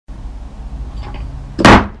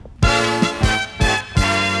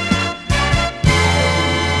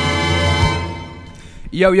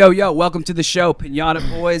Yo, yo, yo, welcome to the show, Pinata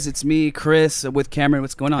Boys. It's me, Chris, with Cameron.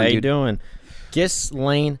 What's going on, How dude? you doing?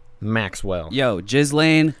 Ghislaine Maxwell. Yo,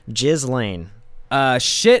 Ghislaine. Ghislaine.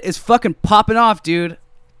 Shit is fucking popping off, dude.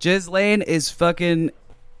 Ghislaine is fucking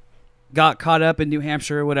got caught up in New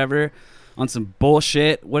Hampshire or whatever on some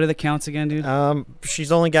bullshit. What are the counts again, dude?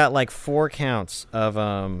 She's only got like 4 counts of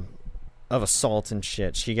assault and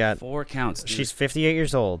shit. She got 4 counts, dude. She's 58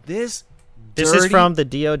 years old. This is from the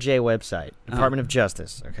DOJ website, Department of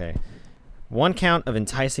Justice. Okay, 1 count of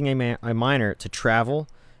enticing a minor to travel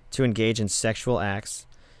to engage in sexual acts,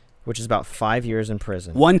 which is about 5 years in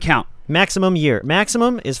prison. 1 count. Maximum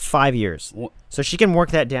is 5 years. So she can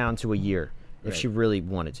work that down to a year if she really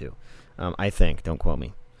wanted to. I think. Don't quote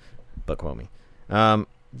me, but quote me. And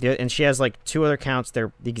she has like 2 other counts.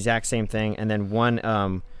 They're the exact same thing, and then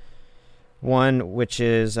one which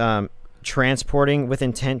is transporting with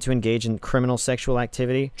intent to engage in criminal sexual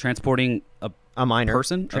activity. Transporting a minor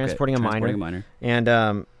person. Transporting okay. a minor. Transporting a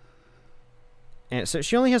minner. And so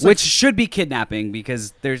she only has which should be kidnapping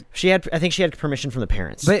because there's. I think she had permission from the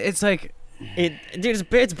parents. But it's like,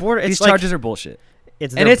 it's border. These charges are bullshit.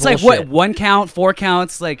 It's bullshit. Like what? 1 count, 4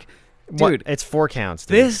 counts, like, dude. It's 4 counts.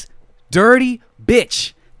 Dude. This dirty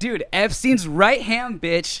bitch, dude. Epstein's right hand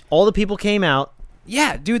bitch. All the people came out.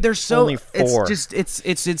 Yeah, dude. They're so. Only 4.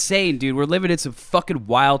 It's insane, dude. We're living in some fucking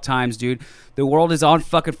wild times, dude. The world is on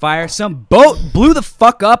fucking fire. Some boat blew the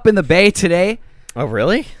fuck up in the bay today. Oh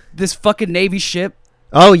really? This fucking Navy ship.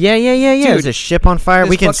 Oh yeah. Dude, there's a ship on fire.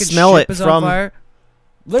 We can smell it from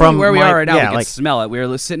literally where we are right now. We can smell it. We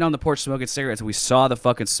were sitting on the porch smoking cigarettes, and we saw the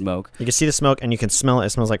fucking smoke. You can see the smoke, and you can smell it. It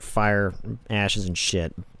smells like fire, ashes, and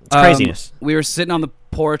shit. It's craziness. We were sitting on the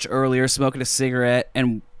porch earlier, smoking a cigarette,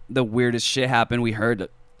 and the weirdest shit happened. We heard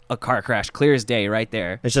a car crash, clear as day, right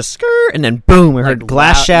there. It's just skirt, and then boom, we heard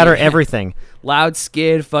glass shatter, everything. Loud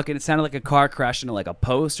skid, fucking. It sounded like a car crashed into like a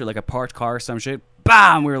post or like a parked car or some shit.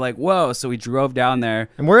 Bam! We were like, whoa! So we drove down there,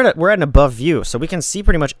 and we're at an above view, so we can see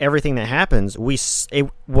pretty much everything that happens.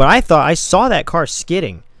 I saw that car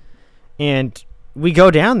skidding, and we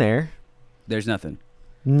go down there. There's nothing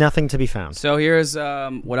to be found. So here's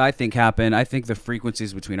what I think happened. I think the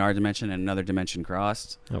frequencies between our dimension and another dimension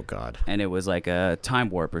crossed. Oh God! And it was like a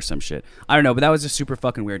time warp or some shit. I don't know, but that was just super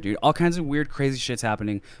fucking weird, dude. All kinds of weird, crazy shit's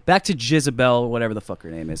happening. Back to Jezebel, whatever the fuck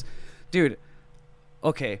her name is, dude.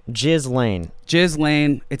 Okay. Ghislaine.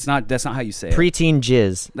 It's not. That's not how you say it. Preteen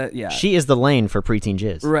Jizz. Yeah. She is the lane for preteen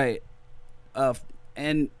Jizz. Right.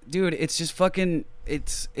 And dude, it's just fucking.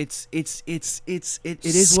 It is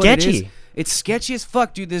sketchy. What it is. It's sketchy as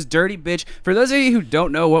fuck, dude. This dirty bitch. For those of you who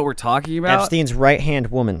don't know what we're talking about, Epstein's right-hand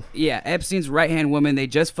woman. Yeah, Epstein's right-hand woman. They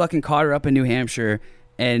just fucking caught her up in New Hampshire.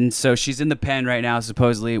 And so she's in the pen right now,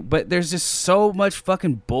 supposedly. But there's just so much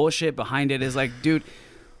fucking bullshit behind it. It's like, dude,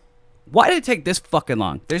 why did it take this fucking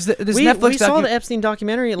long? There's this Netflix. We saw the Epstein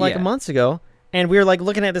documentary like months ago, and we were like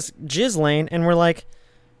looking at this Ghislaine, and we're like,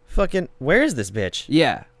 fucking, where is this bitch?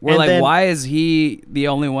 Yeah. We're like, why is he the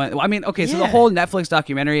only one? I mean, okay, so the whole Netflix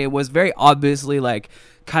documentary, it was very obviously like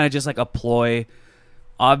kind of just like a ploy,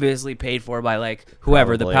 obviously paid for by like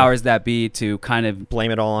whoever, the powers that be, to kind of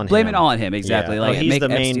blame it all on him. Exactly. Yeah. Like he's make the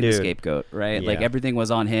main Epstein dude. the scapegoat, right? Yeah. Like everything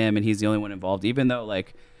was on him and he's the only one involved, even though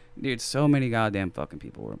like, dude, so many goddamn fucking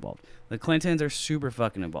people were involved. The Clintons are super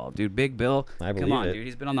fucking involved, dude. Big Bill, come on, dude.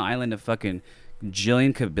 He's been on the island a fucking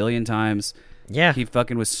kabillion times. Yeah. He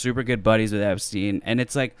fucking was super good buddies with Epstein. And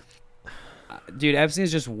it's like, dude,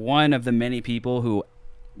 Epstein's just one of the many people who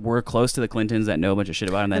were close to the Clintons that know a bunch of shit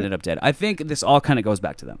about him that ended up dead. I think this all kind of goes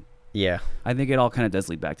back to them. Yeah. I think it all kind of does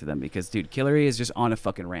lead back to them because, dude, Hillary is just on a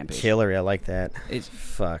fucking rampage. Hillary, I like that. It's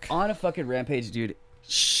fuck. On a fucking rampage, dude.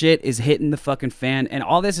 Shit is hitting the fucking fan. And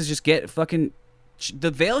all this is just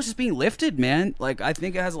the veil is just being lifted, man. Like, I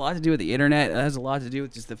think it has a lot to do with the internet. It has a lot to do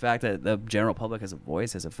with just the fact that the general public has a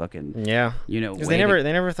voice, has a fucking because they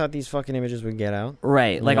never thought these fucking images would get out,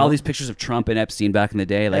 right? Like all these pictures of Trump and Epstein back in the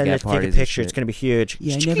day, like at parties. Take a picture, it's gonna be huge.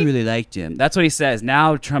 Yeah, I never really liked him. That's what he says.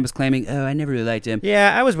 Now Trump is claiming, oh, I never really liked him.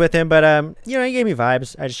 Yeah, I was with him, but he gave me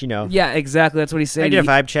vibes. I just Yeah, exactly. That's what he said. I did a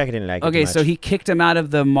vibe check. I didn't like it. Okay, so he kicked him out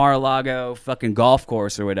of the Mar-a-Lago fucking golf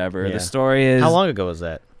course or whatever. Yeah. The story is, how long ago was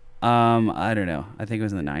that? I don't know. I think it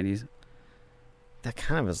was in the 90s. That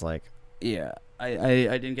kind of is like... Yeah. I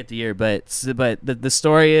didn't get the year, but the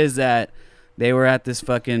story is that they were at this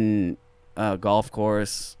fucking golf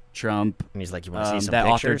course, Trump. And he's like, you want to see some that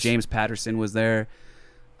pictures? Author James Patterson was there,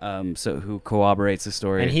 who corroborates the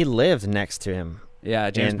story. And he lived next to him.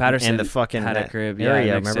 Yeah, James Patterson and the fucking had a crib.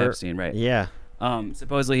 area, next to remember? Epstein, right. Yeah.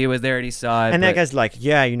 Supposedly he was there and he saw it. And that guy's like,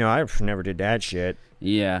 yeah, I never did that shit.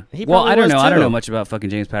 Yeah. He Well, probably I don't was know. I don't too. know much about fucking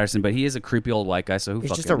James Patterson, but he is a creepy old white guy. So who He's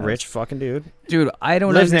fucking just a knows? rich fucking dude. Dude, I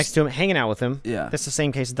don't Lives know. next to him, hanging out with him. Yeah. That's the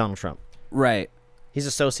same case as Donald Trump. Right. He's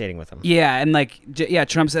associating with him. Yeah, and like,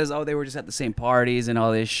 Trump says, oh, they were just at the same parties and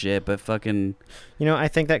all this shit, but fucking. I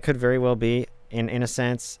think that could very well be, in a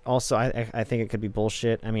sense. Also, I think it could be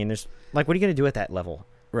bullshit. I mean, there's like, what are you gonna do at that level?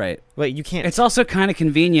 Right. Wait, you can't. It's also kind of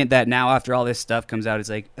convenient that now after all this stuff comes out, it's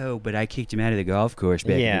like, oh, but I kicked him out of the golf course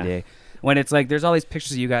back in the day. When it's like, there's all these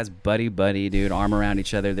pictures of you guys buddy, dude, arm around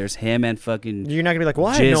each other. There's him and fucking You're not gonna be like, well,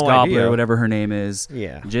 I had Jizz no Gobbler, idea. whatever her name is.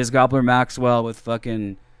 Yeah. Jizz Gobbler Maxwell with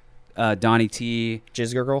fucking Donnie T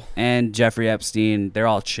Jizz Girl. and Jeffrey Epstein. They're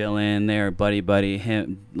all chilling. They're buddy.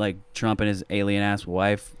 Him, like Trump and his alien ass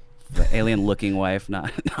wife, alien looking wife,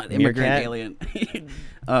 not immigrant Meerkat.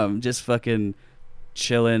 alien. Just fucking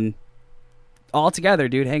chilling all together,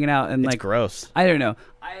 dude, hanging out and It's like gross. I don't know.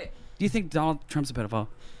 Do you think Donald Trump's a pedophile?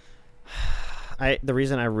 The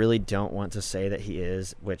reason I really don't want to say that he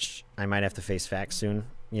is, which I might have to face facts soon.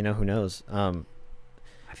 Who knows? I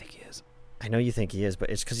think he is. I know you think he is, but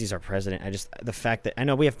it's because he's our president. The fact that I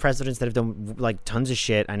know we have presidents that have done like tons of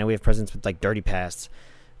shit. I know we have presidents with like dirty pasts,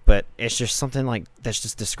 but it's just something like that's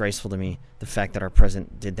just disgraceful to me. The fact that our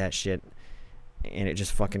president did that shit, and it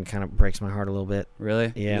just fucking kind of breaks my heart a little bit.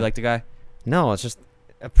 Really? Yeah. You like the guy? No, it's just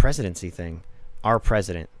a presidency thing. Our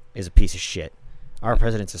president is a piece of shit. Our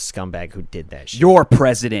president's a scumbag who did that shit. Your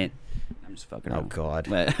president. I'm just fucking. Oh around. God.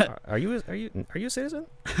 But Are you a citizen?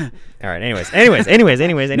 All right. Anyways.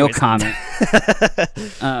 no comment.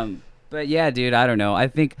 But yeah, dude, I don't know.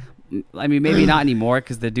 I mean, maybe not anymore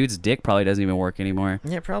because the dude's dick probably doesn't even work anymore.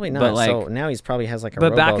 Yeah, probably not. But, like, so now he's probably has like a.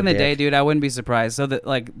 But back in the robo-dick. day, dude, I wouldn't be surprised. So that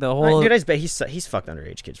like the whole. Dude, I bet he's fucked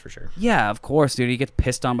underage kids for sure. Yeah, of course, dude. He gets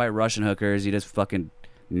pissed on by Russian hookers. He does fucking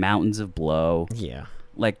mountains of blow. Yeah.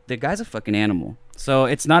 Like, the guy's a fucking animal. So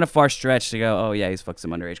it's not a far stretch to go, oh, yeah, he's fucked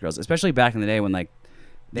some underage girls. Especially back in the day when, like,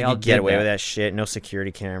 they all get did away with that shit. No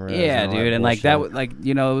security cameras. Yeah, and all dude. And, like, bullshit.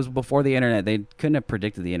 it was before the internet. They couldn't have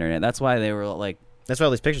predicted the internet. That's why they were, like, That's why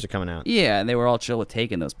all these pictures are coming out. yeah, and they were all chill with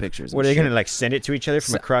taking those pictures. What, and are they shit. going to, like, send it to each other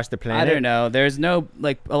from across the planet? I don't know. There's no,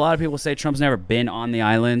 like, a lot of people say Trump's never been on the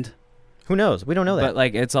island. Who knows? We don't know that. But,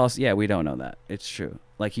 like, it's also, yeah, we don't know that. It's true.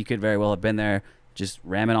 Like, he could very well have been there just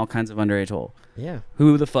ramming all kinds of underage hole. yeah.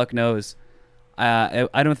 Who the fuck knows?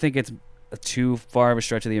 I don't think it's too far of a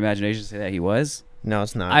stretch of the imagination to say that he was. No,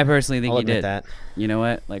 it's not. I personally think I'll he admit did. that. You know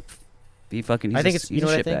what? Like, he fucking. He's I think he's you know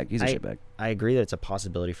a what I shitbag. think? He's a shitbag. I agree that it's a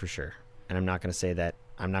possibility for sure. And I'm not going to say that.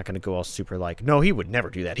 I'm not going to go all super like, no, he would never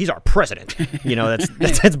do that. He's our president.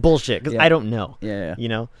 That's bullshit because Yeah. I don't know. Yeah.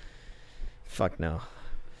 Fuck no.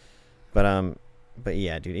 But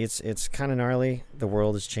yeah, dude, it's kind of gnarly. The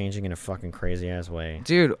world is changing in a fucking crazy ass way.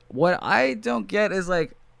 Dude, what I don't get is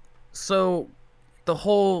like, so the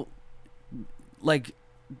whole like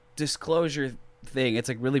disclosure thing. It's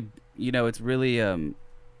like really, it's really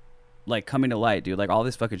like coming to light, dude. Like all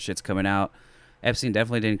this fucking shit's coming out. Epstein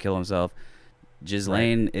definitely didn't kill himself.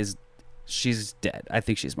 Ghislaine she's dead. I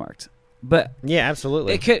think she's marked. But Yeah,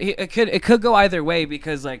 absolutely. it could go either way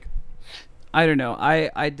because like I don't know.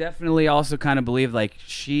 I definitely also kind of believe like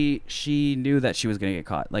she knew that she was gonna get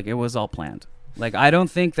caught. Like it was all planned. Like I don't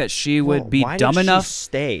think that she would be why dumb did enough. She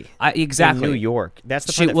stay Exactly. in New York. That's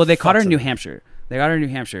the part that they caught her in fucks New with me. Hampshire. They got her in New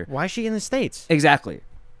Hampshire. Why is she in the States? Exactly.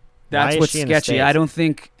 That's Why is what's she in the sketchy. States? I don't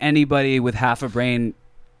think anybody with half a brain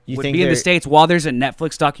You would think be in the they're- States while there's a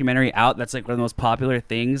Netflix documentary out that's like one of the most popular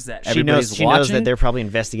things that She everybody's knows. She watching. knows that they're probably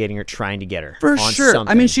investigating her, trying to get her For on sure. I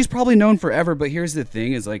something. mean, she's probably known forever, but here's the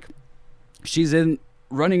thing: is like, she's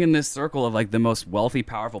running in this circle of like the most wealthy,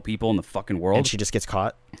 powerful people in the fucking world. and she just gets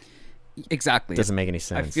caught. Exactly. Doesn't make any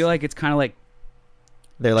sense. I feel like it's kind of like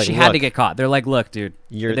they're like, she had to "Look, get caught. They're like, look, dude,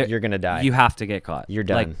 You're gonna die. You have to get caught. You're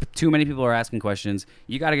done. Like, too many people are asking questions.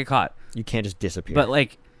 You got to get caught. You can't just disappear. But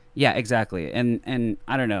like, yeah, exactly. And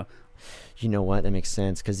I don't know. You know what? That makes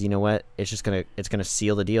sense because you know what? It's gonna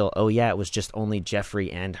seal the deal. Oh yeah, it was just only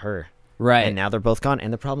Jeffrey and her. Right. And now they're both gone,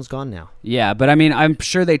 and the problem's gone now. Yeah, but I mean, I'm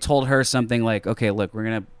sure they told her something like, okay, look, we're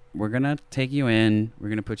gonna take you in. We're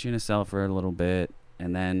gonna put you in a cell for a little bit.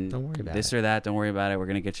 And then Don't worry about this it. or that, don't worry about it. We're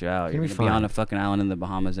gonna get you out. You're You're gonna gonna be be on fine. a fucking island in the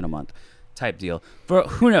Bahamas in a month, type deal. For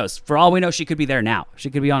who knows? For all we know, she could be there now. She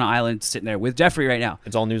could be on an island sitting there with Jeffrey right now.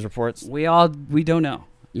 It's all news reports. We don't know.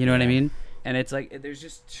 You know what I Yeah. mean? And it's like there's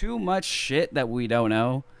just too much shit that we don't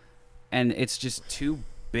know, and it's just too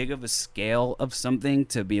big of a scale of something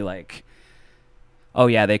to be like, oh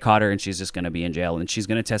yeah, they caught her and she's just gonna be in jail and she's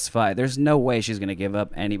gonna testify. There's no way she's gonna give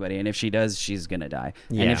up anybody, and if she does, she's gonna die.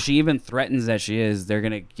 Yeah. And if she even threatens that she is, they're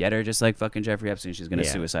gonna get her just like fucking Jeffrey Epstein. She's gonna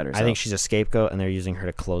Yeah. suicide herself. I think she's a scapegoat, and they're using her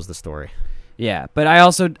to close the story. Yeah, but I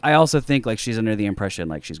also think like she's under the impression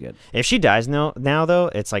like she's good. If she dies now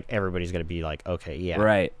though, it's like everybody's gonna be like, okay, yeah,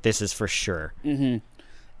 Right. this is for sure. Mm-hmm.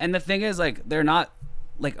 And the thing is, like, they're not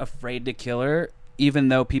like afraid to kill her, even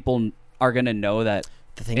though people are gonna know that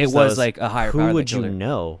The thing it is, was though, like a higher who power that would you killed her.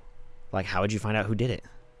 know? Like, how would you find out who did it?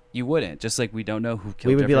 You wouldn't. Just like we don't know who killed.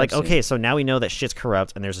 We would be Jeffrey like, Epstein. okay, so now we know that shit's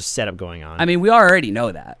corrupt and there's a setup going on. I mean, we already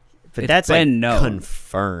know that. but it's that's like been known.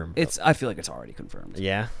 confirmed. I feel like it's already confirmed.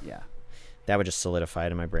 Yeah, Yeah. that would just solidify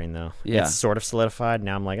it in my brain though. Yeah. It's sort of solidified.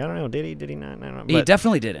 Now I'm like, I don't know, did he not? I don't know. He But,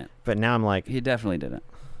 definitely didn't. but now I'm like, He definitely didn't.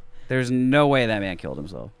 There's no way that man killed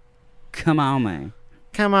himself. Come on, man.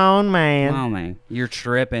 come on, man. Come on, man. You're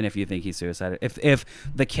tripping if you think he suicided. If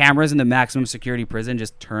the cameras in the maximum security prison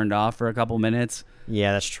just turned off for a couple minutes,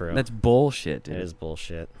 Yeah, that's true. that's bullshit, dude. It is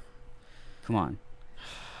bullshit. Come on.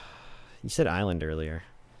 You said island earlier.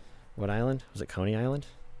 What island? Was it Coney Island?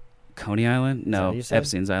 Coney Island? that No, what you said?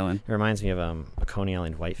 Epstein's Island. It reminds me of a Coney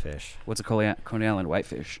Island whitefish. What's a Coney Island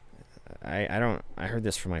whitefish? I heard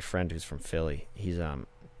this from my friend who's from Philly. He's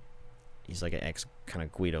like an ex kind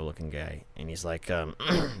of Guido looking guy, and he's like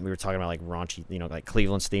we were talking about like raunchy, like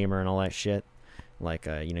Cleveland steamer and all that shit. Like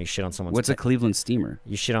you shit on someone's What's a Cleveland steamer?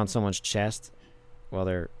 you shit on someone's chest while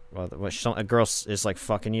a girl is like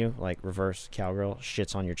fucking you, like reverse cowgirl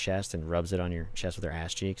shits on your chest and rubs it on your chest with her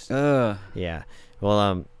ass cheeks. Yeah.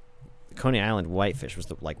 Well, Coney Island whitefish was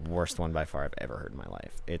the like worst one by far I've ever heard in my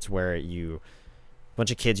life. It's where a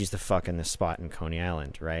bunch of kids used to fuck in this spot in Coney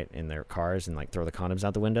Island, right, in their cars and like throw the condoms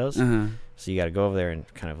out the windows. Uh-huh. So you got to go over there and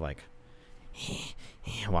kind of like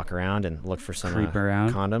walk around and look for some Creep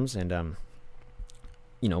around. condoms and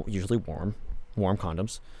usually warm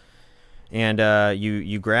condoms. And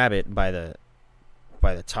you grab it by the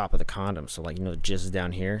top of the condom, so like the jizz is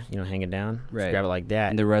down here, hanging down. Right. So grab it like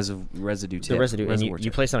that. And the residue tip. the residue, and reservoir you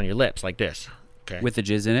tip. place it on your lips like this. Okay. With the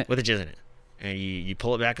jizz in it? With the jizz in it, and you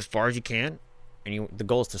pull it back as far as you can, and the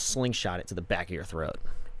goal is to slingshot it to the back of your throat.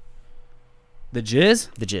 The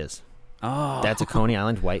jizz? The jizz. Oh. That's a Coney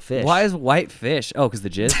Island whitefish. Why is white fish? Oh, because the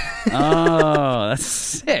jizz? Oh, that's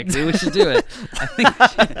sick, dude. We should do it. I think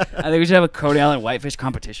we should have a Coney Island whitefish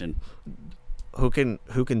competition. who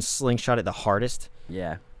can slingshot it the hardest?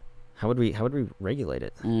 Yeah. How would we regulate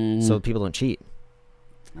it Mm, so people don't cheat?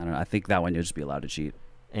 I don't know. I think that one you'll just be allowed to cheat.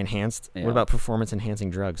 Enhanced. Yeah. What about performance enhancing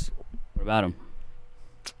drugs? What about him?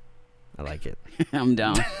 I like it. I'm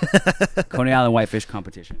down. Coney Island whitefish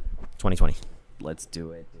competition. 2020. Let's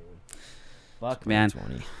do it, dude. Fuck, man.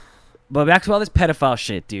 2020. But back to all this pedophile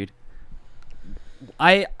shit, dude.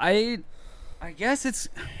 I guess it's,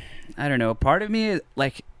 I don't know. Part of me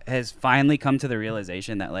like has finally come to the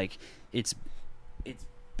realization that like it's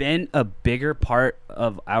been a bigger part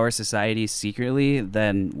of our society secretly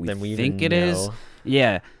than we think even it is. know.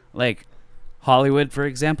 Yeah, like Hollywood, for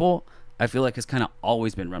example. I feel like it's kind of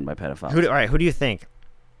always been run by pedophiles. All right, who do you think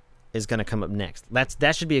is going to come up next?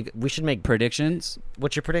 That should be we should make. Predictions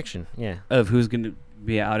What's your prediction? Yeah. of who's going to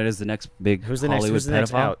be outed as the next big Who's the Hollywood next? Who's the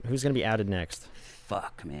next pedophile? out? Who's going to be outed next?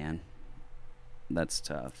 Fuck, man. That's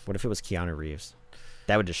tough. What if it was Keanu Reeves?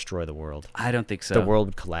 That would destroy the world. I don't think so. The world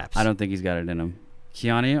would collapse. I don't think he's got it in him.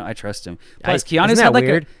 Keanu, I trust him. Plus, Isn't Keanu's that had like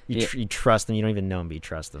weird? a. You trust them. You don't even know them, but you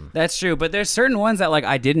trust them. That's true, but there's certain ones that like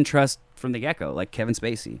I didn't trust from the get-go, like Kevin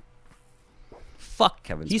Spacey. Fuck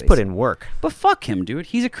Kevin Spacey. He's put in work. But fuck him, dude.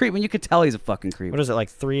 He's a creep. When you could tell he's a fucking creep. What is it, like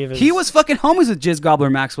 3 of his? He was fucking homies with Jizz Gobbler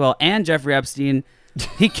Maxwell and Jeffrey Epstein.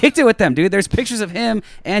 He kicked it with them, dude. There's pictures of him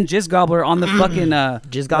and Jizz Gobbler on the fucking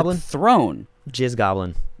Jizz Goblin? throne. Jizz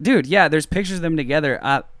Goblin. Dude, yeah, there's pictures of them together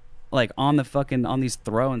at like on these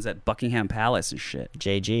thrones at Buckingham Palace and shit.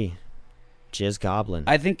 JG. Jizz Goblin.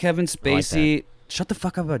 I think Kevin Spacey. Shut the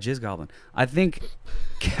fuck up about Jizz Goblin. I think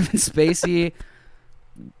Kevin Spacey.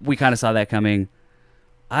 We kind of saw that coming.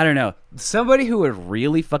 I don't know. Somebody who would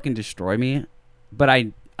really fucking destroy me, but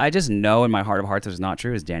I just know in my heart of hearts it's not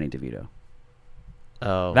true, is Danny DeVito.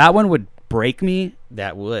 Oh, That one would break me.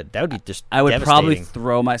 that would be just. I would probably devastating.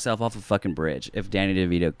 throw myself off a fucking bridge if Danny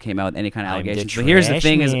DeVito came out with any kind of I'm the allegations. But here's the trash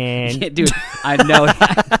thing man. is, yeah, dude,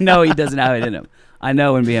 I know he doesn't have it in him. I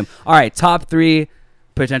know it wouldn't be him. All right, top 3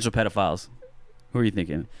 potential pedophiles. Who are you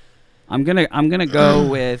thinking? I'm gonna go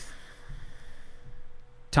with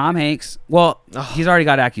Tom Hanks. Well, he's already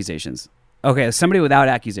got accusations. Okay, somebody without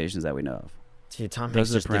accusations that we know of. Dude, Tom Those Hanks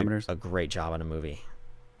are the just did parameters. a great job on a movie.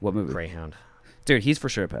 What movie? Greyhound. Dude, he's for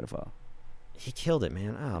sure a pedophile. He killed it,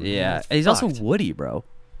 man. Oh, man, Yeah, that's he's also fucked. Woody, bro.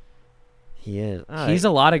 He is. He's a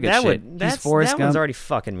lot of good that shit. He's Forrest that Gump. one's already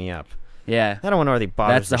fucking me up. Yeah. That one already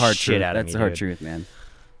bothers That's the hard shit truth. out of me. That's the hard dude. truth, man.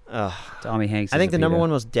 Ugh. Tommy Hanks. I think is a the number pedo. one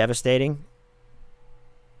most devastating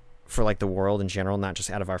for like the world in general, not just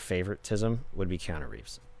out of our favoritism, would be Keanu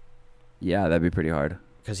Reeves. Yeah, that'd be pretty hard.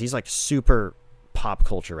 Because he's like super pop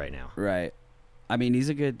culture right now. Right. I mean, he's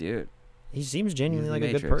a good dude. He seems He's genuinely the like a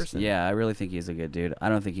Matrix. good person. Yeah, I really think he's a good dude. I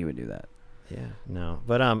don't think he would do that. Yeah. No.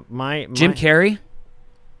 But my Jim Carrey.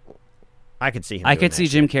 I could see him. I doing could that see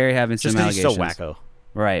shit. Jim Carrey having Just some because he's allegations. so wacko.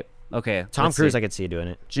 Right. Okay. Tom let's Cruise, see. I could see doing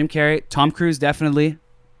it. Jim Carrey, Tom Cruise, definitely.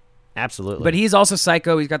 Absolutely. But he's also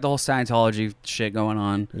psycho. He's got the whole Scientology shit going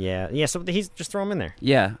on. yeah. So he's just throw him in there.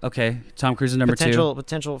 Yeah. Okay. Tom Cruise is number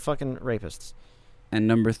Potential fucking rapists. 2, and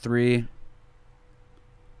number 3.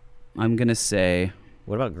 I'm gonna say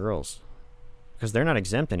What about girls? Because they're not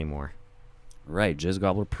exempt anymore. right. Jizz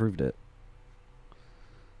Gobbler proved it.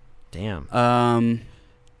 Damn.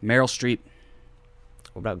 Meryl Streep.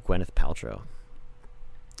 What about Gwyneth Paltrow?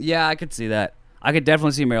 Yeah, I could see that. I could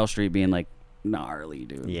definitely see Meryl Streep being like gnarly,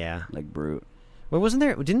 dude. Yeah. Like brute. Well, wasn't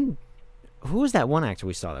there? Who was that one actor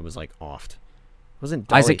we saw that was like offed? Wasn't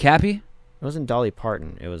Dolly, Isaac Cappy? It wasn't Dolly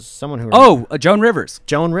Parton. It was someone who. Oh, Joan Rivers.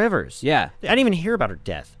 Joan Rivers. Yeah. I didn't even hear about her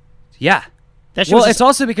death. Yeah. That shit Well, was it's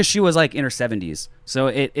also because she was like in her 70s, so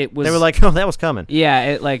it was. they were like, oh, that was coming. Yeah,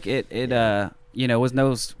 it was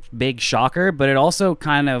no big shocker, but it also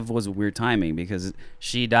kind of was weird timing because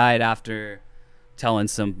she died after telling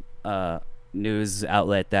some news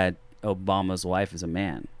outlet that Obama's wife is a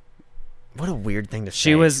man. What a weird thing to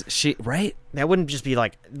say. She right? That wouldn't just be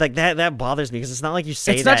like that. That bothers me because it's not like you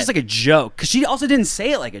say It's that. not just like a joke because she also didn't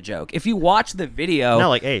say it like a joke. If you watch the video, no,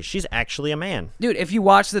 like, hey, she's actually a man. dude, if you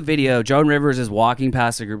watch the video, Joan Rivers is walking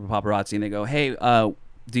past a group of paparazzi and they go, "Hey,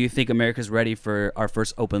 do you think America's ready for our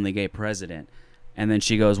first openly gay president?" And then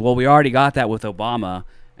she goes, "Well, we already got that with Obama."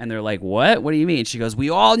 And they're like, "What? What do you mean?" She goes, "We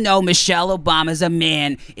all know Michelle Obama's a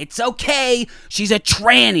man. It's okay. She's a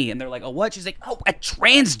tranny." And they're like, "Oh, what?" She's like, "Oh, a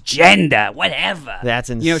transgender. Whatever." That's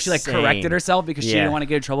insane. You know, she like corrected herself because she Yeah. didn't want to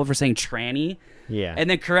get in trouble for saying tranny. Yeah. And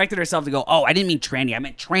then corrected herself to go, "Oh, I didn't mean tranny. I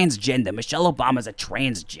meant transgender. Michelle Obama's a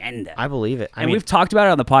transgender." I believe it. I And mean, we've talked about it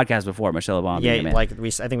on the podcast before, Michelle Obama. being a yeah, man. like I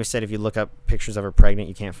think we said, if you look up pictures of her pregnant,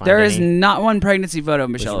 you can't find There any. is not one pregnancy photo of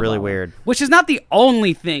Michelle really Obama, weird. Which is not the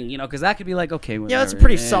only thing, because that could be like, okay, Yeah, that's a whatever.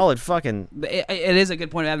 pretty solid fucking. It is a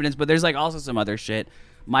good point of evidence, but there's like also some other shit.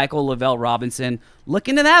 Michael Lavelle Robinson, look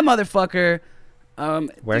into that motherfucker.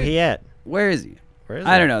 Where dude, he at? Where is he? Where is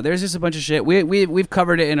I that? don't know. There's just a bunch of shit. We've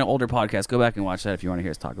covered it in an older podcast. Go back and watch that if you want to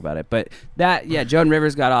hear us talk about it. But Joan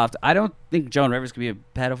Rivers got off. I don't think Joan Rivers could be a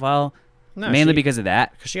pedophile, No, mainly because of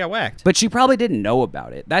that. because she got whacked. But she probably didn't know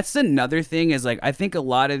about it. That's another thing. Is like I think a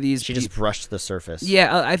lot of these. She just brushed the surface.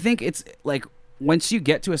 Yeah, I think it's like once you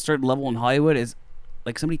get to a certain level in Hollywood, is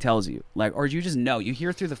like somebody tells you, like, or you just know, you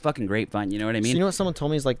hear through the fucking grapevine. You know what I So mean? you know what someone told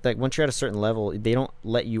me is like that once you're at a certain level, they don't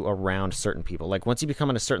let you around certain people. Like once you become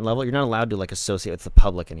at a certain level, you're not allowed to like associate with the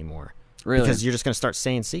public anymore. Really? Because you're just gonna start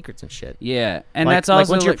saying secrets and shit. Yeah, and like, that's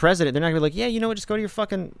also once you're like- president, they're not gonna be like, yeah, you know what, just go to your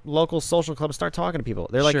fucking local social club and start talking to people.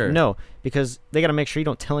 They're like, Sure. no, because they gotta make sure you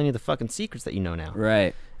don't tell any of the fucking secrets that you know now.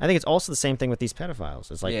 right. I think it's also the same thing with these pedophiles.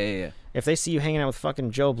 It's like Yeah. if they see you hanging out with fucking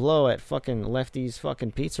Joe Blow at fucking Lefty's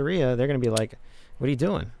fucking pizzeria, they're gonna be like, what are you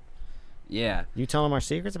doing? Yeah. You tell them our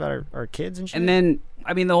secrets about our kids and shit? And then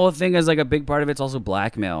I mean the whole thing is like a big part of it's also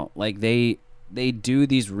blackmail. Like they do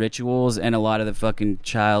these rituals and a lot of the fucking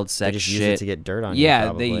child they sex just shit. use it to get dirt on you. Yeah,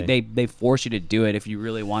 probably. they force you to do it if you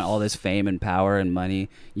really want all this fame and power and money.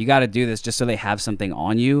 You got to do this just so they have something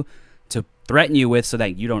on you to threaten you with, so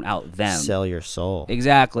that you don't out them. Sell your soul.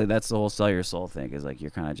 Exactly, that's the whole sell your soul thing. Is like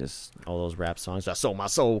you're kind of just All those rap songs. I sold my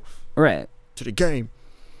soul right. to the game.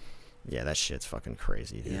 Yeah, that shit's fucking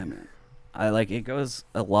crazy, dude. Yeah, man. I like it goes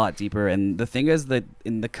a lot deeper, and the thing is that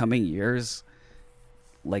in the coming years,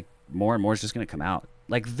 like more and more is just gonna come out.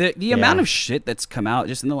 Like the amount of shit that's come out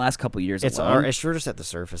just in the last couple of years It's alone we're just at the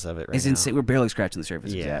surface of it right is now. insane. We're barely scratching the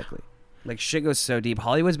surface. Yeah. Exactly. Like shit goes so deep.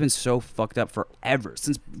 Hollywood's been so fucked up forever,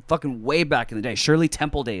 since fucking way back in the day. Shirley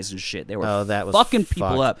Temple days and shit. They were Oh, that was fucking people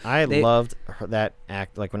fucked. up. I They- loved that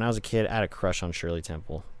act. Like when I was a kid, I had a crush on Shirley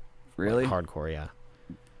Temple. Really? Like, hardcore, yeah.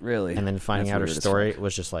 Really. And then finding That's out her weird as story fuck.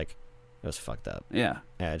 was just like, it was fucked up. Yeah.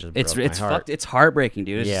 Yeah, it just It's broke my heart. fucked. It's heartbreaking,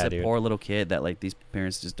 dude. It's Yeah, just a dude. poor little kid that like these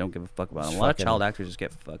parents just don't give a fuck about. It's A lot of fucking- child actors just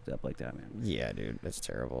get fucked up like that, man. Yeah, dude, that's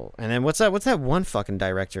terrible. And then what's that one fucking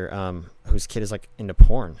director whose kid is like into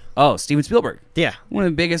porn? Oh, Steven Spielberg. Yeah. One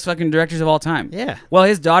of the biggest fucking directors of all time. Yeah. Well,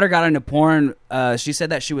 his daughter got into porn. She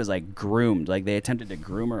said that she was like groomed. Like they attempted to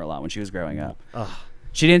groom her a lot when she was growing up. Ugh.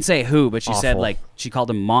 She didn't say who, but she said Awful. like she called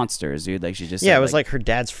them monsters, dude. Like she just Yeah, said, it was like her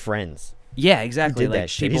dad's friends. Yeah, exactly. did Like that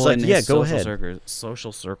shit. people He's like, in yeah, his go social ahead.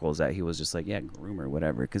 social circles that he was just like, yeah, groomer,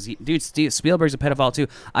 whatever. Because dude, Spielberg's a pedophile too.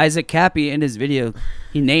 Isaac Cappy in his video,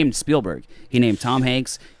 he named Spielberg. He named Tom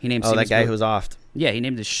Hanks. He named Oh, Steven that guy Spielberg. who was offed. Yeah, he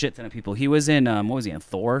named a shit ton of people. He was in what was he in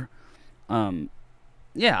Thor?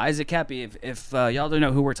 Yeah, Isaac Cappy. If y'all don't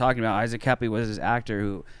know who we're talking about, Isaac Cappy was this actor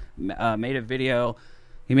who made a video.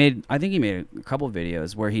 I think he made a couple of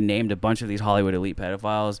videos where he named a bunch of these Hollywood elite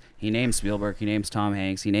pedophiles. He names Spielberg. He names Tom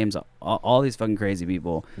Hanks. He names all these fucking crazy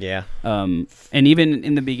people. Yeah. And even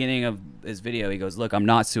in the beginning of his video, he goes, "Look, I'm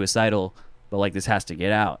not suicidal, but like this has to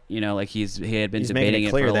get out." You know, like he had been He's making debating it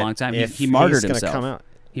clear for a that long time. if He martyred he's gonna himself. come out-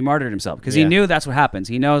 He martyred himself because Yeah. he knew that's what happens.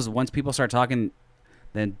 He knows once people start talking,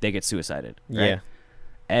 then they get suicided. Right? Yeah.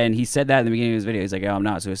 And he said that in the beginning of his video. He's like, "Oh, I'm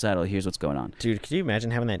not suicidal. Here's what's going on." Dude, could you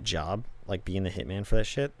imagine having that job, like being the hitman for that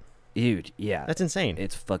shit? Dude, yeah. That's insane.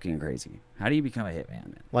 It's fucking crazy. How do you become a hitman,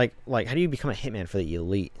 man? Like, how do you become a hitman for the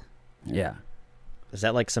elite? Yeah. Is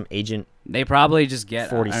that like some agent? They probably just get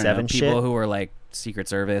 47 people shit? who are like Secret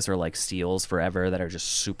Service or like SEALs forever that are just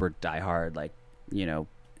super diehard, like, you know,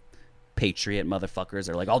 patriot motherfuckers.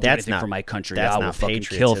 They're like, I'll do That's anything not- for my country. that's I will not fucking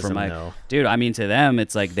kill for patriotism, my though. dude. I mean, to them,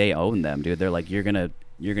 it's like they own them, dude. They're like, you're gonna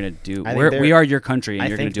do. I think We are your country, and I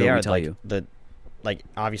you're gonna think do they what are we tell like you. like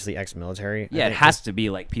obviously ex-military. Yeah, I it think has to be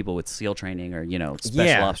like people with SEAL training or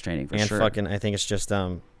special ops training for and sure. fucking, I think it's just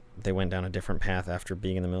they went down a different path after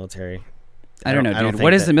being in the military. I don't know, dude. think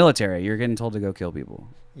What is that- the military? You're getting told to go kill people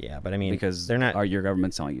Yeah, but I mean, because they're not. your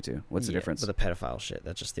government's telling you to. What's the yeah, difference? with the pedophile shit?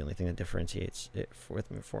 That's just the only thing that differentiates it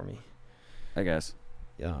for me. I guess.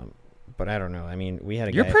 But I don't know. I mean, we had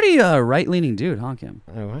a You're guy. pretty right-leaning dude, huh, Kim?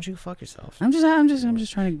 Why don't you fuck yourself? I'm just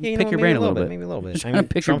trying to Yeah, you pick know, your maybe brain a little bit. bit. Maybe a little bit. Just I trying mean,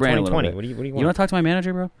 to pick your Trump brain a little 2020. bit. What do you You want? want to talk to my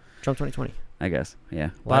manager, bro? Trump 2020. I guess. Yeah.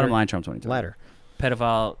 Ladder. Bottom line, Trump 2020. Ladder.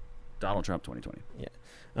 Pedophile, Donald Trump 2020.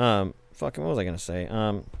 Fucking, what was I gonna say?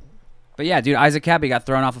 But yeah, dude, Isaac Cappy got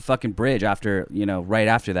thrown off a fucking bridge after, right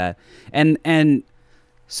after that. And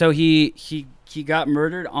so he got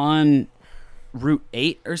murdered on Route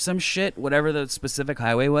 8 or some shit, whatever the specific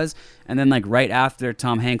highway was. And then like right after,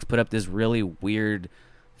 Tom Hanks put up this really weird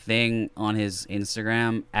thing on his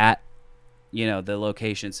Instagram at, the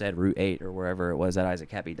location said Route 8 or wherever it was that Isaac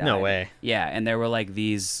Cappy died. No way. Yeah, and there were like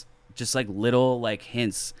these just like little like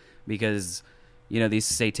hints because these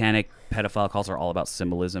satanic pedophile cults are all about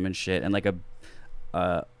symbolism and shit, and like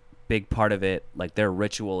a big part of it, like their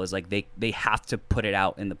ritual is like they have to put it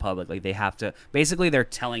out in the public. Like they have to, basically they're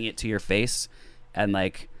telling it to your face, and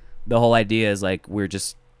like the whole idea is like we're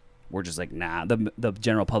just like, nah, the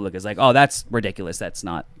general public is like, oh, that's ridiculous, that's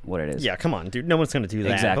not what it is. Yeah, come on, dude. No one's gonna do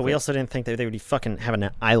that. Exactly. But we also didn't think that they would be fucking having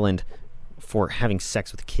an island for having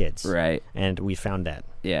sex with kids. Right. And we found that.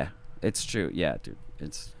 Yeah, it's true. Yeah, dude,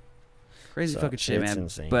 it's crazy fucking shit, it's man.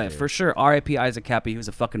 insane, but dude. for sure, R.I.P. Isaac Cappy. He was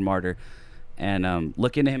a fucking martyr. And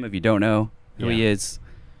look into him if you don't know who he Yeah. is.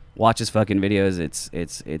 Watch his fucking videos.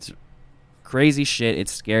 It's crazy shit.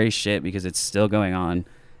 It's scary shit because it's still going on,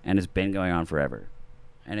 and it's been going on forever,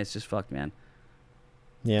 and it's just fucked, man.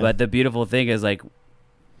 Yeah. But the beautiful thing is like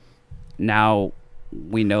now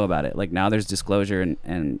we know about it. Like now there's disclosure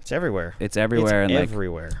and it's everywhere. it's everywhere. It's And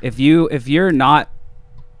everywhere. like if you're not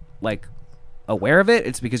like aware of it,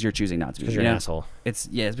 it's because you're choosing not to be. Because you're an asshole. It's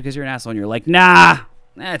because you're an asshole and you're like, nah,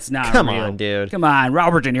 that's not Come real. on, dude. Come on,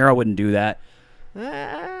 Robert De Niro wouldn't do that.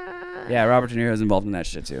 Ah. Yeah, Robert De Niro's involved in that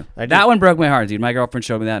shit too. I That did- one broke my heart, dude. My girlfriend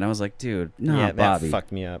showed me that, and I was like, dude, no, Yeah, Bobby. that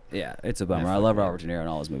fucked me up. Yeah, it's a bummer. That I fucked love me up. Robert De Niro in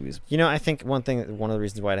all his movies. I think one of the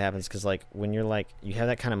reasons why it happens is because, like, when you're like, you have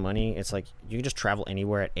that kind of money, it's like you can just travel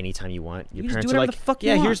anywhere at any time you want. Your You just parents do are whatever like, the fuck you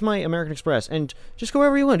yeah, want." here's my American Express, and just go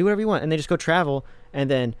wherever you want, do whatever you want, and they just go travel. And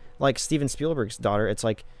then, like Steven Spielberg's daughter, it's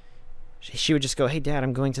like she would just go, hey, Dad,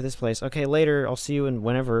 I'm going to this place. Okay, later, I'll see you in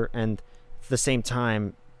whenever. And at the same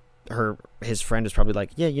time, his friend is probably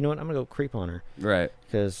like, yeah, you know what, I'm gonna go creep on her Right.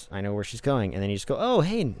 because I know where she's going. And then you just go, oh,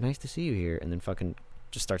 hey, nice to see you here, and then fucking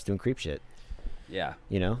just starts doing creep shit. Yeah.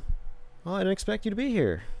 Oh, I didn't expect you to be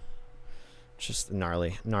here. It's just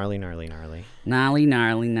gnarly. Gnarly, gnarly, gnarly.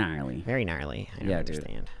 Very gnarly. I don't Yeah, dude.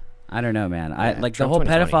 understand. I don't know, man. I Yeah, like the Trump whole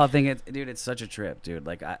 2020. pedophile thing. Dude, it's such a trip, dude.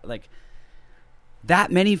 Like,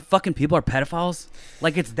 that many fucking people are pedophiles.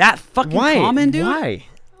 Like, it's that fucking Why? common, dude. Why?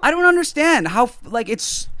 I don't understand how. Like,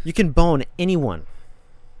 it's. You can bone anyone.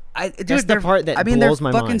 Dude, That's the they're- part that I mean, blows they're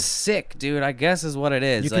my fucking mind. sick, dude. I guess is what it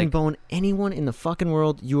is. You like, can bone anyone in the fucking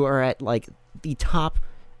world. You are at like the top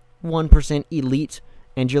 1% elite,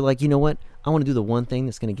 and you're like, you know what? I want to do the one thing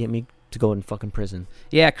that's gonna get me to go in fucking prison.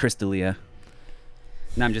 yeah, Crystalia.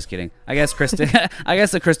 No, I'm just kidding. I guess I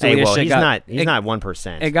guess the Crystalia Hey, well, shit he's got. not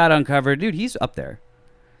 1%. It got uncovered, dude. He's up there.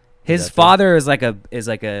 His up there? father is like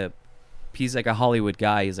a he's like a Hollywood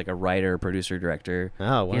guy. He's like a writer, producer, director.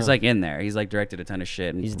 Oh, wow. He's like in there. He's like directed a ton of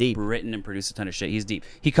shit. And He's deep. Written and produced a ton of shit. He's deep.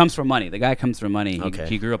 He comes from money. The guy comes from money. Okay.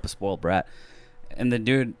 He grew up a spoiled brat. And the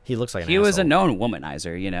dude, He looks like an he was a asshole. known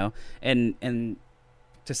womanizer, you know? And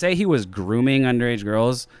to say he was grooming underage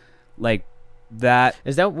girls, like that.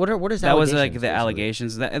 Is that what is That was like allegations, the basically?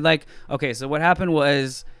 allegations. That like, okay, so what happened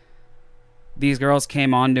was these girls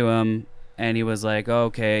came on to him and he was like, oh,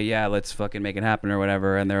 okay, yeah, let's fucking make it happen or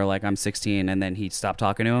whatever. And they were like, I'm 16. And then he stopped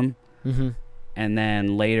talking to him. Mm-hmm. And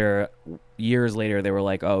then later, years later, they were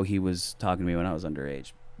like, oh, he was talking to me when I was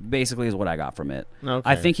underage. Basically is what I got from it. Okay.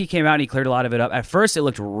 I think he came out and he cleared a lot of it up. At first, it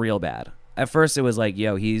looked real bad. At first, it was like,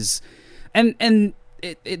 yo, he's... And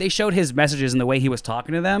they showed his messages and the way he was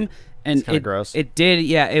talking to them. And It's kinda gross. It did,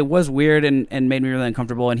 yeah, it was weird and made me really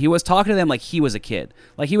uncomfortable. And he was talking to them like he was a kid.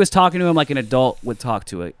 Like he was talking to him like an adult would talk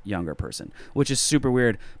to a younger person, which is super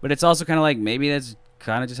weird. But it's also kind of like maybe that's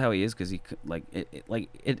kind of just how he is because he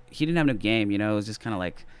he didn't have no game, you know. It was just kind of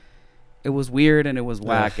like it was weird and it was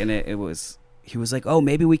whack and it was. He was like, oh,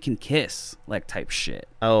 maybe we can kiss, like type shit.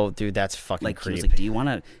 Oh, dude, that's fucking Like creepy. he was like, do you want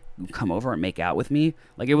to come over and make out with me?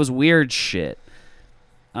 Like it was weird shit.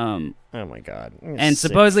 Oh my god. And Sick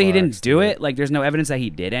supposedly he fucks, didn't do dude. it. Like there's no evidence that he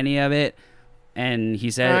did any of it. And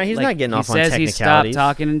he said He's like, not getting off on he says he stopped technicalities.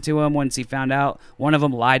 talking to him once he found out. One of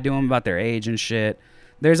them lied to him about their age and shit.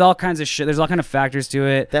 There's all kinds of shit. There's all kind of factors to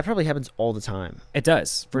it. That probably happens all the time. It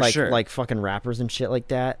does for like, sure. Like fucking rappers and shit like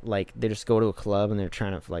that. Like they just go to a club and they're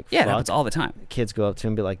trying to like yeah, fuck. it's all the time. Kids go up to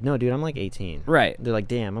him and be like, no, dude, I'm like 18. Right. They're like,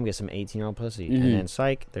 damn, I'm gonna get some 18-year-old pussy. Mhm. And then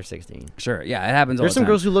psych, they're 16. Sure. Yeah, it happens all There's the some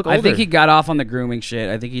time. girls who look I think older. he got off on the grooming shit.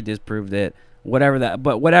 I think he disproved it. Whatever that,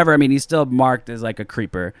 but whatever. I mean, he's still marked as like a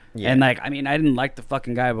creeper. Yeah. And like, I mean, I didn't like the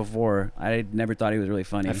fucking guy before. I never thought he was really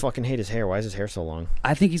funny. I fucking hate his hair. Why is his hair so long?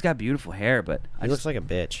 I think he's got beautiful hair, but He looks like a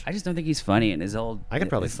bitch. I just don't think he's funny. And his old, I could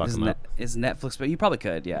probably fuck him up. His Netflix, but you probably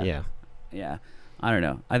could. Yeah. Yeah. Yeah. I don't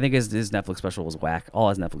know. I think his Netflix special was whack. All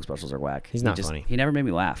his Netflix specials are whack. He's not funny. He never made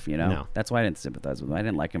me laugh. You know. No. That's why I didn't sympathize with him. I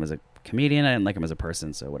didn't like him as a comedian. I didn't like him as a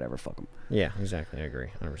person. So whatever. Fuck him. Yeah, exactly. I agree.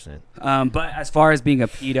 100%. But as far as being a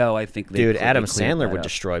pedo, I think Dude, they Adam cleared Sandler that would up.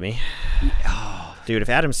 destroy me. Dude, if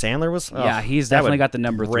Adam Sandler was... Yeah, he's that definitely would got the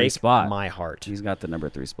number 3 break spot. my heart. He's got the number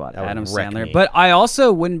 3 spot. That would Adam wreck Sandler. me. But I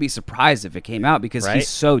also wouldn't be surprised if it came out because Right? he's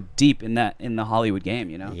so deep in the Hollywood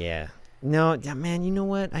game, you know? Yeah. No, yeah, man, you know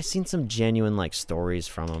what? I seen some genuine, like, stories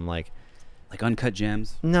from him. Like Uncut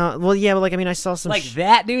Gems. no, well, yeah, but, like, I mean, I saw some... Like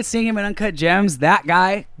that dude seeing him in Uncut Gems, that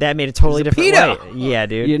guy, that made a totally He's a different pedo. light. Yeah,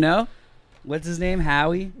 dude. you know? What's his name?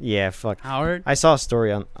 Howie? Yeah, fuck. Howard? I saw a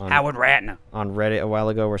story on Howard Ratner. on Reddit a while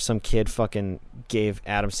ago where some kid fucking gave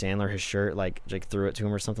Adam Sandler his shirt, like threw it to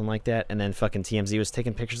him or something like that, and then fucking TMZ was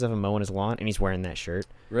taking pictures of him mowing his lawn, and he's wearing that shirt.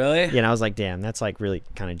 Really? Yeah, and I was like, damn, that's like really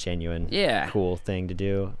kind of genuine, Yeah. cool thing to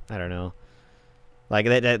do. I don't know, like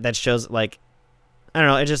that shows like, I don't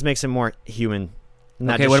know, it just makes him more human.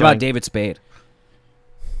 Not Okay, just what showing- about David Spade?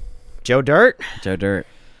 Joe Dirt? Joe Dirt.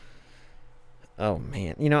 Oh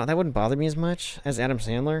man, you know that wouldn't bother me as much as Adam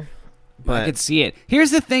Sandler, I but could see it. Here's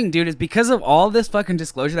the thing, dude, is because of all this fucking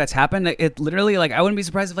disclosure that's happened, it literally, like, I wouldn't be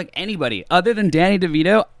surprised if, like, anybody other than Danny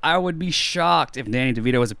DeVito, I would be shocked if Danny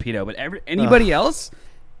DeVito was a pedo. But anybody else,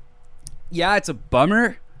 yeah, it's a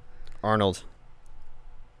bummer. Arnold,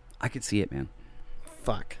 I could see it, man.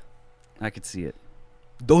 fuck. I could see it.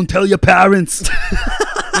 Don't tell your parents.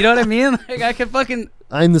 You know what I mean? Like, I could fucking,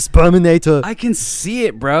 I'm the Sperminator. I can see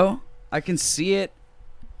it, bro. I can see it,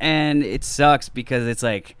 and it sucks because it's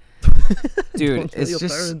like, dude, Don't tell it's your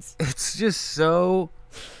just, parents. it's just so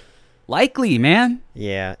likely, man.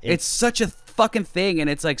 Yeah, It's such a fucking thing, and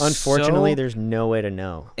it's like unfortunately so, there's no way to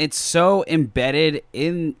know. it's so embedded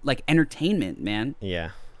in like entertainment, man. Yeah.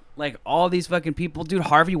 Like all these fucking people, dude.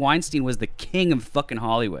 Harvey Weinstein was the king of fucking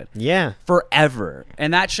Hollywood Yeah. forever,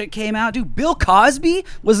 and that shit came out, dude. Bill Cosby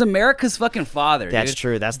was America's fucking father. That's dude.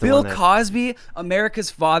 true. That's the Bill one that- Cosby,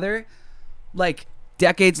 America's father, like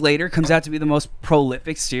decades later, comes out to be the most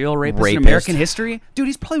prolific serial rapist in American history. Dude,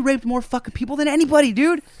 he's probably raped more fucking people than anybody,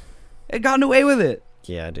 dude. And gotten away with it.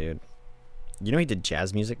 Yeah, dude. You know he did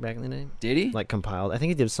jazz music back in the day? Did he? Like compiled. I think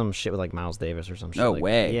he did some shit with like Miles Davis or some shit. No like,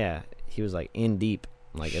 way. Yeah. He was like in deep,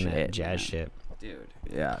 like in that Shit, jazz man. shit. Dude,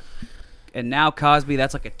 yeah. And now Cosby,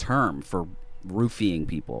 that's like a term for roofing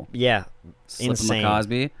people. Yeah. Slip 'em Insane. a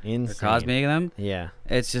Cosby. Or Insane. Cosby them. Yeah.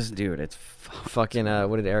 It's just, dude, it's... Fucking,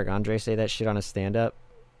 what did Eric Andre say that shit on his stand up?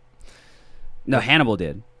 No, Hannibal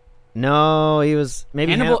did. No, he was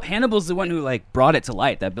maybe Hannibal's the one who, like, brought it to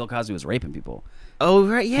light that Bill Cosby was raping people. Oh,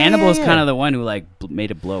 right. Yeah. Hannibal is yeah. kind of the one who, like,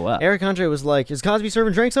 made it blow up. Eric Andre was like, is Cosby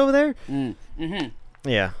serving drinks over there? Mm-hmm.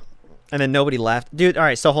 Yeah. And then nobody laughed, dude. All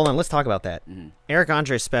right, so hold on, let's talk about that. Mm-hmm. Eric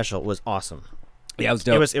Andre's special was awesome. Yeah, it was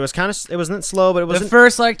dope. It was kind of, it wasn't slow, but it the wasn't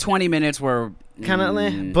first like 20 minutes were kind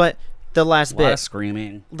of, but the last a lot of bit,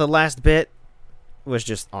 screaming. the last bit was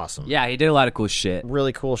just awesome. Yeah, he did a lot of cool shit.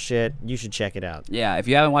 Really cool shit. You should check it out. Yeah, if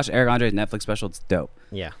you haven't watched Eric Andre's Netflix special, it's dope.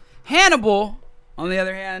 Yeah. Hannibal, on the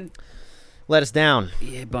other hand, Let us down.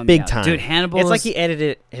 yeah, it bummed me Big out. time. Dude, Hannibal. It's is- like he edited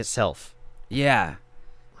it himself. Yeah.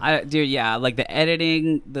 Yeah, like the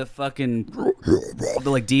editing, the fucking, the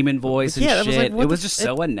like demon voice and Yeah, that was shit. like, what it was the just f-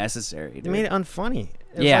 so unnecessary. It Dude. made it unfunny.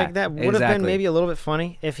 It's Yeah, like that would have exactly. been maybe a little bit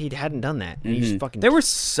funny if he hadn't done that. And he just fucking. There were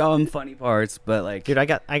some funny parts, but like, Dude, I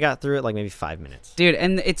got through it like maybe 5 minutes. dude,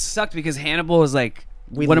 and it sucked because Hannibal is like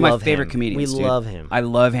We one of my love favorite him. comedians. We dude. love him. I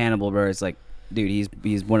love Hannibal, bro. It's like, dude,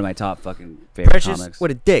 he's one of my top fucking favorite Precious, comics. what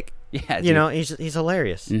a dick. Yeah, You know, he's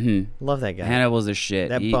hilarious. Mm-hmm. Love that guy. Hannibal's a shit.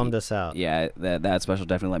 That bummed us out. Yeah, that special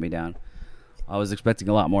definitely let me down. I was expecting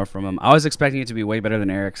a lot more from him. I was expecting it to be way better than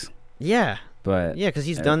Eric's, Yeah. but Yeah, because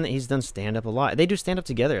he's done stand up a lot. They do stand up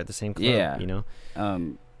together at the same club. Yeah. You know.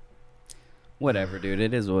 Whatever, dude.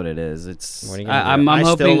 It is what it is. It's. What are you gonna do? I'm I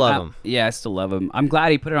hoping. still love him. Yeah, I still love him. I'm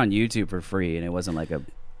glad he put it on YouTube for free, and it wasn't like a.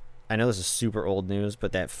 I know this is super old news,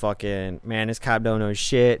 but that fucking man, this cop don't know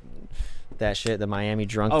shit. That shit, the Miami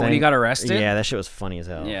drunk Oh, thing. when he got arrested. Yeah, that shit was funny as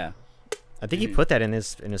hell. Yeah. I think he put that in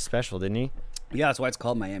his special, didn't he? Yeah, that's why it's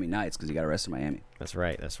called Miami Nights, because he got arrested in Miami. That's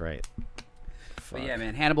right. That's right. But Fuck. yeah,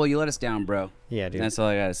 man, Hannibal, you let us down, bro. Yeah, dude. That's all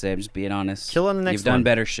I gotta say. I'm just being honest. Kill it on the next You've done one.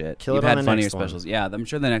 better shit. Kill You've it on had the funnier next one. specials. Yeah, I'm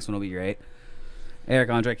sure the next one will be great. Eric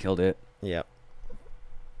Andre killed it. Yep.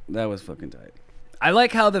 That was fucking tight. I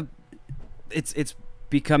like how it's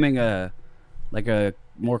becoming a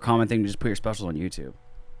more common thing to just put your specials on YouTube.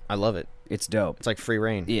 I love it. It's dope. It's like free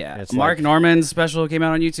reign. Yeah, It's Mark like, Norman's special came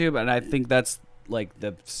out on YouTube, and I think that's like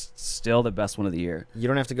still the best one of the year. you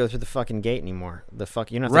don't have to go through the fucking gate anymore. You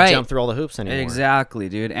don't have Right. to jump through all the hoops anymore. Exactly,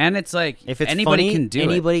 dude. And it's like If it's anybody funny, can do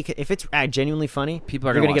it. If it's genuinely funny, People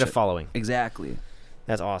are you're gonna get watch a it. following. Exactly.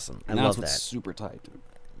 That's awesome. I And love that's what's that. super tight, dude.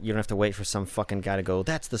 You don't have to wait for some fucking guy to go,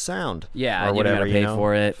 that's the sound. Yeah, or you whatever. don't gotta pay you know?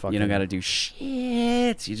 for it. Fucking You don't gotta do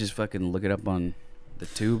shit. You just fucking look it up on the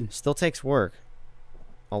tube Still takes work.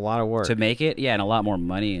 A lot of work. to make it. Yeah, and a lot more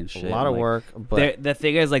money and shit. a lot of Like, work, but the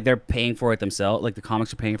thing is, like, they're paying for it themselves. Like, the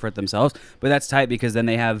comics are paying for it themselves. But that's tight because then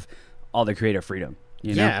they have all the creative freedom.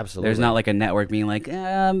 You know? Yeah, absolutely. There's not like a network being like,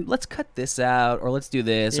 let's cut this out, or let's do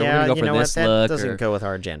this, or we're yeah, gonna go you for know this what? That look. doesn't or, go with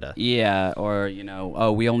our agenda. yeah, or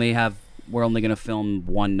we're only gonna film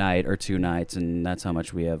one night or 2 nights, and that's how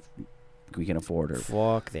much we can afford, or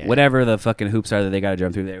Fuck that. whatever the fucking hoops are that they gotta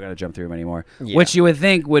jump through. They gotta jump through them anymore. Yeah. Which you would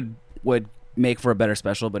think would make for a better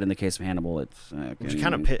special, but in the case of Hannibal, it's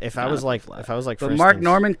Kind of. If I was like, but for Mark instance-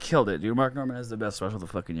 Norman killed it, dude. Mark Norman has the best special of the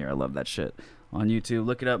fucking year. I love that shit. On YouTube,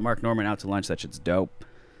 look it up. Mark Norman Out to Lunch. That shit's dope.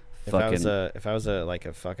 If I was a like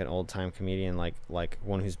a fucking old time comedian, like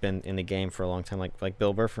one who's been in the game for a long time, like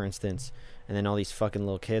Bill Burr, for instance, and then all these fucking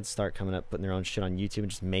little kids start coming up, putting their own shit on YouTube and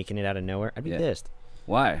just making it out of nowhere, I'd be Yeah. pissed.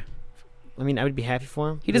 Why? I mean, I would be happy for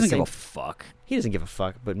him. He At the doesn't give same- a fuck. He doesn't give a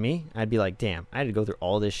fuck. But me, I'd be like, damn, I had to go through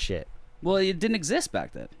all this shit. Well, it didn't exist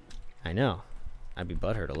back then. I know. I'd be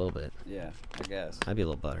butthurt a little bit. Yeah, I guess. I'd be a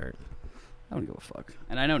little butthurt. I don't give a fuck.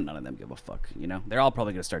 And I know none of them give a fuck, you know? They're all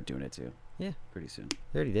probably going to start doing it too. Yeah. Pretty soon.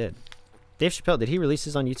 They already did. Dave Chappelle, did he release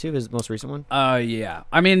his on YouTube, his most recent one? Yeah.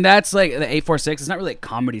 I mean, that's like the 846. It's not really a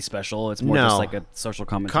comedy special. It's more No. just like a social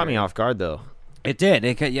commentary. Caught me off guard, though. It did.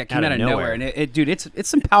 It came Out out of of nowhere. nowhere. And it dude, it's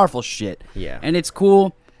some powerful shit. Yeah. And it's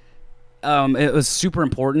cool. It was super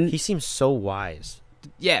important. He seems so wise.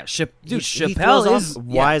 Yeah, dude, he Chappelle throws is off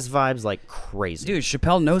wise vibes like crazy. Dude,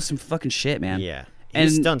 Chappelle knows some fucking shit, man. Yeah.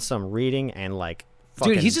 He's And- done some reading and like Dude,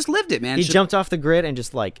 fucking, he's just lived it, man. he jumped off the grid and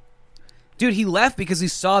just like, Dude, he left because he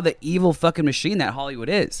saw the evil fucking machine that Hollywood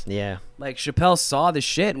is. yeah. Like, Chappelle saw the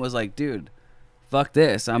shit and was like, dude, fuck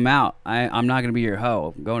this. I'm out. I'm not going to be your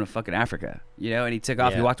hoe. I'm going to fucking Africa. You know? And he took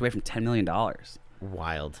off. He Yeah. walked away from $10 million.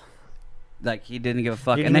 Wild. Like, he didn't give a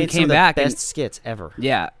fuck. He And then made some came of the back. best And, skits ever.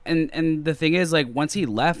 yeah. And the thing is, like, once he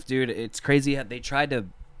left, dude, it's crazy how they tried to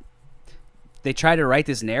write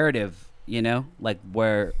this narrative, you know? Like,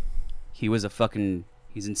 where he was a fucking...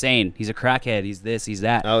 He's insane. He's a crackhead. He's this. He's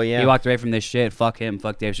that. Oh, yeah. He walked away from this shit. Fuck him.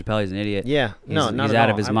 Fuck Dave Chappelle. He's an idiot. Yeah. No, He's- not he's at out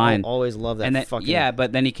all. of his I've mind. always loved that And then, fucking. yeah,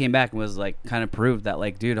 but then he came back and was like, kind of proved that,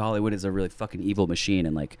 like, dude, Hollywood is a really fucking evil machine,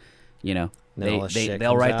 and like, you know, Then all this shit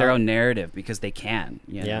they'll comes write their out. own narrative because they can.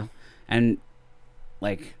 You know? Yeah. And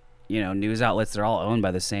like, you know, news outlets, they're all owned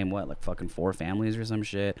by the same like fucking 4 families or some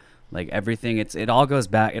shit. Like everything, it all goes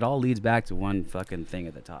back. It all leads back to one fucking thing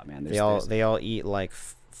at the top, man. They all eat like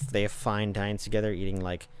they have fine dine together, eating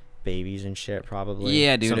like babies and shit. Probably.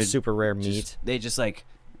 Yeah, dude, Some it super rare meat. They just like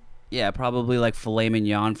Yeah, probably like filet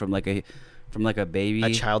mignon from like a baby. A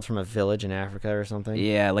child from a village in Africa or something.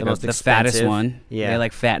 Yeah, like most the fattest expensive. one. Yeah. They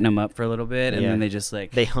like fatten him up for a little bit, and Yeah. then they just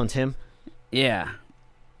like They hunt him. yeah,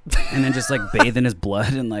 and then just like bathe in his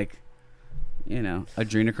blood and like, you know,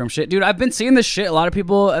 adrenochrome shit. Dude, I've been seeing this shit. A lot of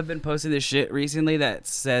people have been posting this shit recently that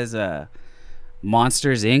says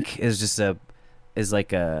Monsters Inc. is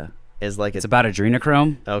like it's about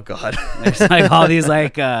adrenochrome. Oh God. There's like all these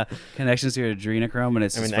like connections to adrenochrome, and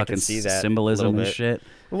it's I mean, just I fucking can see that a symbolism little and bit. shit.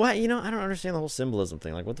 Why? You know, I don't understand the whole symbolism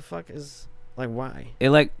thing. Like, what the fuck is like? Why? It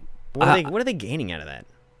like What are they gaining out of that?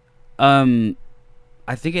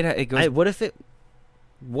 I think it goes.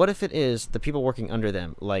 What if it is the people working under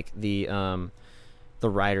them, like the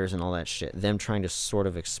writers and all that shit, them trying to sort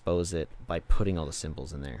of expose it by putting all the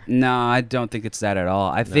symbols in there? No, I don't think it's that at all.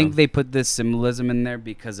 I think they put this symbolism in there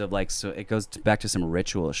because of like, so it goes back to some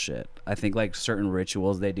ritual shit. I think like certain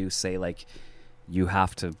rituals they do say like you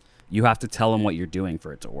have to tell them what you're doing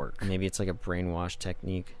for it to work. Maybe it's like a brainwash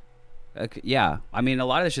technique. Yeah, I mean a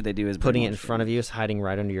lot of the shit they do is Putting it in front of you is hiding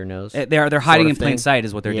right under your nose. They're hiding in thing. plain sight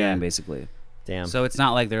is what they're Yeah. doing basically. Damn. So it's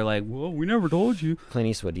not like they're like, well, we never told you. Clint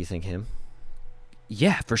Eastwood, do you think him?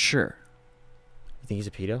 Yeah, for sure. You think he's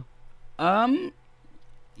a pedo?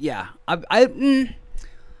 Yeah, I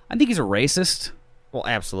think he's a racist. Well,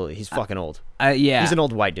 absolutely. He's fucking old. Yeah, He's an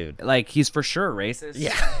old white dude. like he's for sure racist.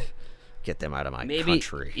 Yeah. Get them out of my Maybe,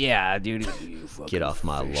 country. yeah, dude. You fucking Get off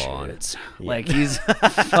my fish lawn. heads. Yeah. Like he's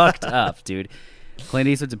fucked up, dude. Clint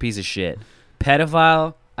Eastwood's a piece of shit.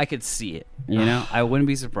 Pedophile, I could see it. You know, I wouldn't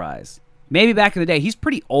be surprised. Maybe back in the day, he's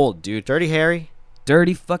pretty old, dude. Dirty Harry?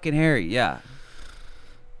 Dirty fucking Harry, yeah.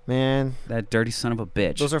 Man. That dirty son of a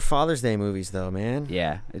bitch. Those are Father's Day movies, though, man.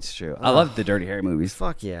 Yeah, it's true. I love the Dirty Harry movies.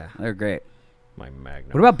 Fuck yeah. They're great. My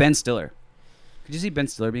Magnum. What about Ben Stiller? Could you see Ben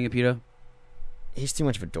Stiller being a pedo? He's too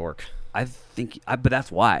much of a dork. I think, but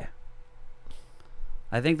that's why.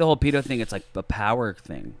 I think the whole pedo thing, it's like a power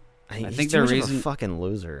thing. He's think too the much of reason- a fucking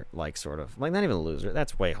loser, like, sort of. Like, not even a loser.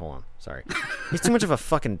 That's way, hold on. Sorry. He's too much of a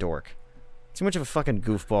fucking dork. Too much of a fucking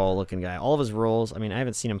goofball looking guy. All of his roles, I mean, I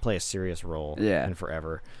haven't seen him play a serious role in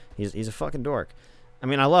forever. He's a fucking dork. I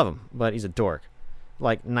mean, I love him, but he's a dork.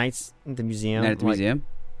 Like, Nights at the Museum. Night at the Museum?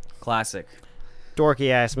 Classic.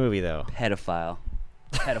 Dorky-ass movie, though. Pedophile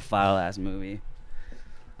ass movie.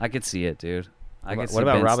 I could see it, dude. What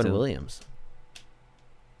about Robin Williams?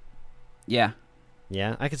 Yeah.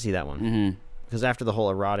 Yeah, I could see that one. Mm-hmm. Because after the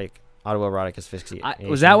whole autoerotic asphyxiation.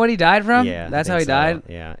 Was that what he died from? Yeah. That's I how he think so. died?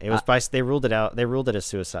 Yeah. It was they ruled it out. They ruled it as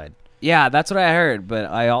suicide. Yeah, that's what I heard. But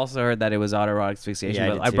I also heard that it was autoerotic asphyxiation.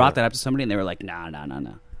 Yeah, I but did I brought too. that up to somebody, and they were like, nah.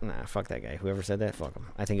 Nah, fuck that guy. Whoever said that, fuck him.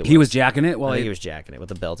 I think He was jacking it? I think he was jacking it with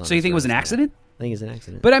the belt on. So you his think it was an wrist. accident? I think it's an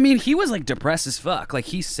accident. But I mean, he was like depressed as fuck. Like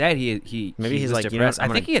he said he Maybe he's was like, you know depressed. what,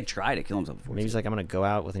 I'm I think gonna- he had tried to kill himself before. Maybe he's like, I'm gonna go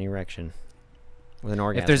out with an erection, with an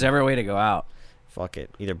orgasm. If there's ever a way to go out. Fuck it,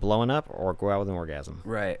 either blowing up or go out with an orgasm.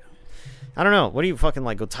 Right. I don't know. What do you fucking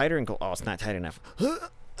like? Go tighter and go. Oh, it's not tight enough.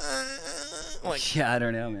 Like, Yeah, I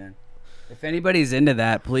don't know, man. If anybody's into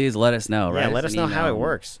that, please let us know. yeah, Right? let us know how it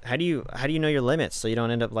works. How do you know your limits so you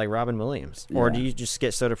don't end up like Robin Williams? Or Yeah. do you just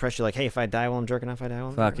get so depressed you're like, hey, if I die while I'm jerking off, I die while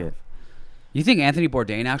I'm Fuck jerking it. off? You think Anthony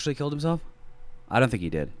Bourdain actually killed himself? I don't think he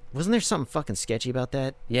did. Wasn't there something fucking sketchy about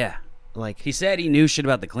that? Yeah. Like, He said he knew shit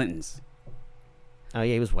about the Clintons. oh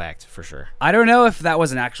yeah, he was whacked for sure. I don't know if that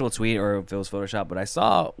was an actual tweet or if it was Photoshop, but I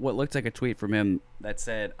saw what looked like a tweet from him that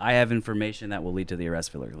said, I have information that will lead to the arrest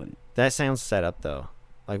of Hillary Clinton. That sounds set up though.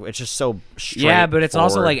 Like, it's just so straight. Yeah, but it's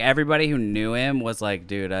also forward. like everybody who knew him was like,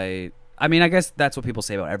 dude, I mean, I guess that's what people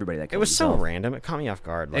say about everybody that it killed was so himself. random. It caught me off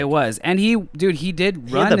guard. Like, It was. And he did he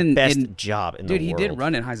run had the in best job in dude, the he world. did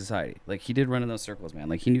run in high society. Like he did run in those circles, man.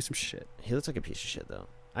 Like he knew some shit. He looks like a piece of shit though.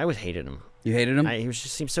 I always hated him. You hated him? He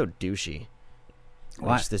just seemed so douchey.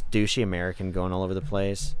 Why? Like, just this douchey American going all over the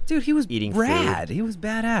place. Dude, he was Eating rad. He was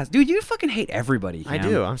badass. Dude, you fucking hate everybody. I Cam.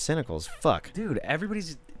 do. I'm cynical as fuck. Dude,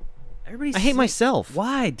 everybody's I hate myself.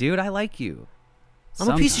 Why, dude? I like you. I'm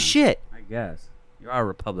a piece of Sometimes. shit. I guess. You are a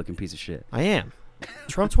Republican piece of shit. I am.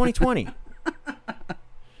 Trump 2020.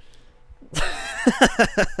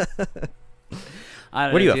 I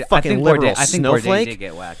don't What are know, you, a dude. fucking I think liberal I think snowflake? Bourdain did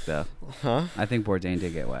get whacked, though. Huh? I think Bourdain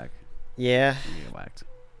did get whacked. Yeah. He did get whacked.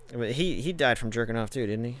 But he died from jerking off too,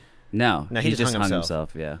 didn't he? No, No, he he just just hung hung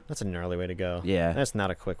himself. himself. Yeah. That's a gnarly way to go. Yeah. That's not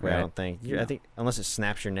a quick way, I Right. don't think. I No. think unless it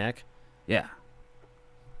snaps your neck. Yeah.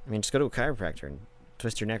 I mean, just go to a chiropractor and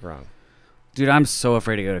twist your neck wrong. Dude, I'm so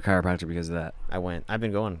afraid to go to chiropractor because of that. I went. I've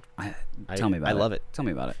been going. Tell me about it. I love it. Tell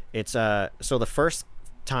me about it. It's so the first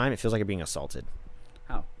time it feels like you're being assaulted.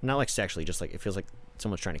 How? Not like sexually, just like it feels like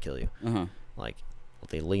someone's trying to kill you. Uh-huh. Like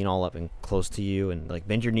they lean all up and close to you and like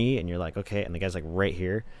bend your knee and you're like, okay, and the guy's like right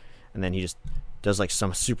here. and then he just does like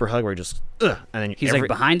some super hug where he just and then He's like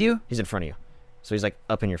behind you. he's in front of you, so he's like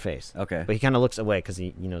up in your face. Okay. But he kind of looks away because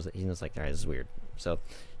he knows like, all right, this is weird. So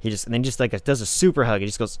he just and then just like does a super hug. He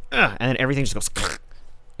just goes and then everything just goes.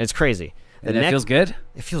 It's crazy. And it feels good.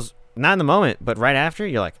 It feels not in the moment, but right after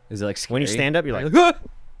you're like, Is it like scary? when you stand up, you're like "Ah!"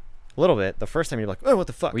 a little bit. The first time you're like, oh, what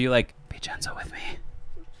the fuck? Were you like, be gentle with me?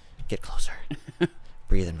 Get closer.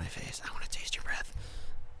 Breathe in my face. I want to taste your breath.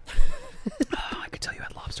 Oh, I could tell you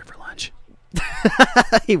had lobster for lunch.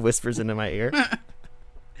 He whispers into my ear.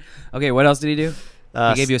 Okay, what else did he do?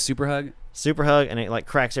 Uh, He gave you a super hug. super hug, and it like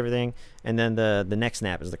cracks everything. And then the neck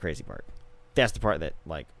snap is the crazy part. That's the part that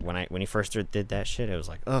like when he first did that shit, it was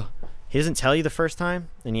like, oh. He doesn't tell you the first time,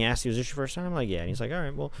 and he asks you, "Is this your first time?" I'm like, "Yeah." And he's like, "All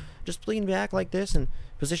right, well, just lean back like this and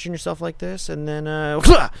position yourself like this, and then and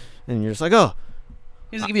you're just like, oh,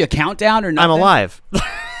 He doesn't give you a countdown or nothing. I'm alive."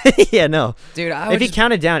 Yeah, no. Dude. If he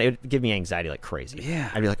counted down, it would give me anxiety like crazy.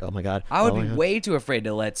 Yeah. I'd be like, "Oh my god." I would oh my be God." way too afraid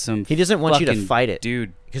to let some. He doesn't want you to fucking fight it,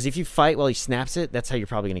 dude. Because if you fight while he snaps it, that's how you're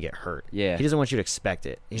probably gonna get hurt. Yeah. He doesn't want you to expect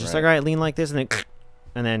it. He's just Right. like, "All right, lean like this," and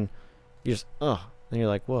then you just and you're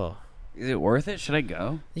like, "Whoa." Is it worth it? Should I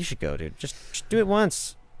go? You should go, dude. Just do it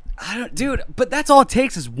once. I don't, dude. But that's all it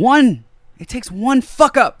takes is one. It takes one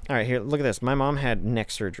fuck up. All right, here, look at this. My mom had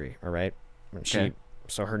neck surgery, all right? And Okay.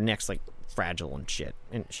 So her neck's like fragile and shit.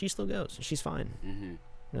 And she still goes. She's fine.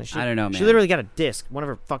 Mm-hmm. I don't know, man. She literally got a disc, one of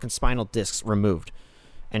her fucking spinal discs removed.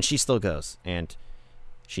 And she still goes. And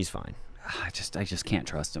she's fine. I just can't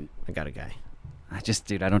trust him. I got a guy.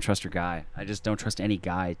 Dude, I don't trust your guy. I just don't trust any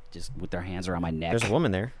guy just with their hands around my neck. There's a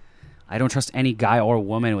woman there. I don't trust any guy or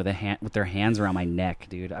woman with their hands around my neck,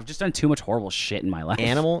 dude. I've just done too much horrible shit in my life.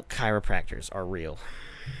 Animal chiropractors are real.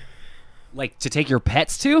 Like to take your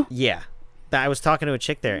pets to? Yeah. I was talking to a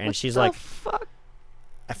chick there, and What she's the like, fuck?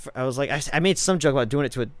 I was like, I made some joke about doing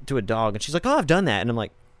it to a dog, and she's like, "Oh, I've done that," and I'm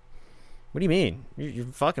like, "What do you mean? You're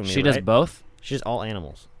fucking me." She does right? both. She does all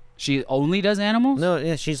animals. She only does animals? No,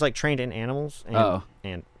 yeah, she's like trained in animals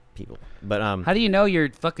and people. But How do you know your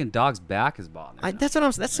fucking dog's back is bothering? that's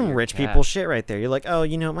what that's some your rich cat. people shit right there. You're like, oh,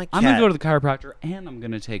 my cat. I'm gonna go to the chiropractor and I'm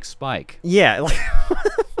gonna take Spike. Yeah, like,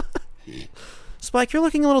 Spike, you're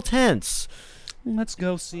looking a little tense. Let's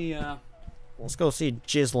go see Let's go see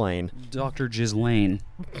Jizzlane. Dr. Ghislaine.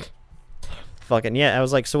 Fucking yeah, I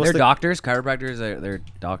was like, so what's They're the doctors. Chiropractors. They're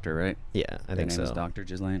doctor, right? Yeah, I Their think name so. is Dr.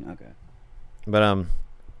 Ghislaine. Okay. But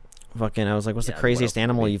fucking, I was like, what's Yeah, the what craziest else would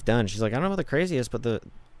animal be? you've done? She's like, I don't know about the craziest, but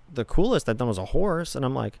the coolest I've done was a horse. And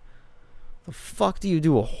I'm like, the fuck do you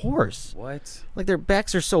do a horse? What? Like their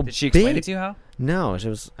backs are so Did she explain big. it to you how? No,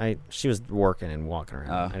 she was working and walking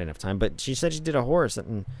around. Oh. I didn't have time, but she said she did a horse,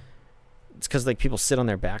 and it's because like people sit on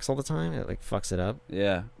their backs all the time. It like fucks it up.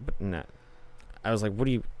 Yeah. But no, I was like, what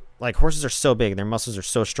do you like? Horses are so big, their muscles are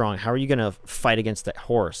so strong. How are you gonna fight against that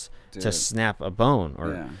horse to Dude. snap a bone?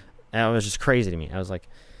 Or Yeah. that was just crazy to me. I was like,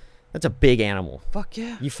 that's a big animal. Fuck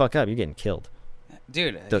yeah. You fuck up, you're getting killed.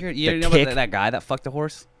 Dude, The you know kick- about that guy that fucked a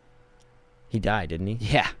horse? He died, didn't he?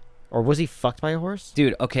 Yeah. Or was he fucked by a horse?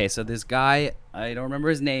 Dude, okay, so this guy, I don't remember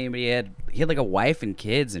his name, but he had like a wife and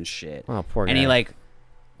kids and shit. Oh, poor guy. And he like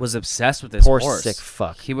was obsessed with this Poor horse. sick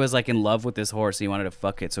fuck. He was like in love with this horse. He wanted to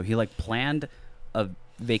fuck it. So he like planned a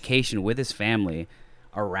vacation with his family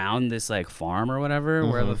around this like farm or whatever,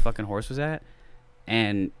 where the fucking horse was at.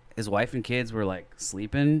 And his wife and kids were like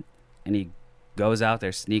sleeping, and he goes out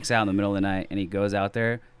there, sneaks out in the middle of the night, and he goes out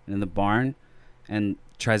there and in the barn and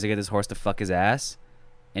tries to get this horse to fuck his ass,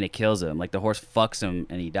 and it kills him. Like the horse fucks him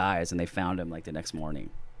and he dies, and they found him like the next morning.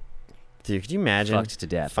 Dude, could you imagine Fucked to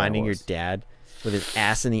death by a finding your horse. dad with his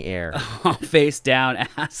ass in the air, Face down,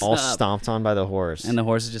 ass all up. stomped on by the horse, And the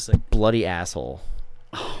horse is just like, bloody asshole.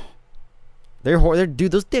 They're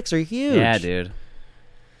dude, those dicks are huge. yeah, dude.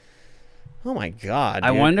 Oh my god.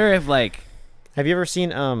 I dude. wonder if like, Have you ever seen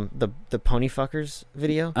the pony fuckers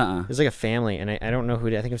video? uh-uh. There's like a family, and I don't know who.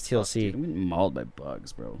 I think it was TLC. Dude, I'm getting mauled by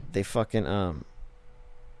bugs, bro. They fucking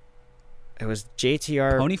It was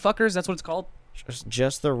JTR. Pony fuckers, that's what it's called?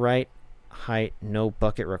 Just the right height, no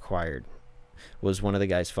bucket required. Was one of the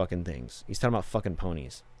guy's fucking things. He's talking about fucking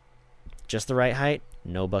ponies. Just the right height,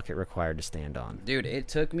 no bucket required to stand on. Dude, it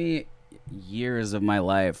took me years of my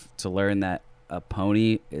life to learn that a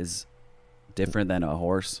pony is different than a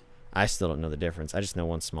horse. I still don't know the difference. I just know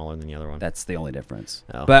one's smaller than the other one. That's the only difference.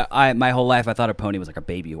 Oh. But my whole life I thought a pony was like a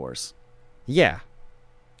baby horse. Yeah.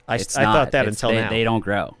 I It's thought not. that It's- until they, now. They don't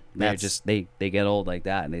grow. They're That's- just they get old like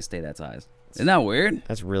that and they stay that size. Isn't that weird?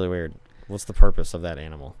 That's really weird. What's the purpose of that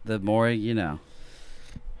animal? The more you know.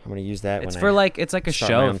 I'm gonna use that It's when for like it's like a start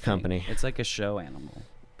show my own thing. company. It's like a show animal.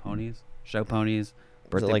 Ponies, show ponies.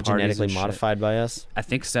 birthday like parties genetically and shit. modified by us? I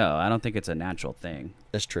think so. I don't think it's a natural thing.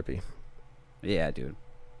 That's trippy. Yeah, dude.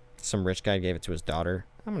 Some rich guy gave it to his daughter.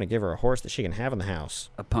 I'm gonna give her a horse that she can have in the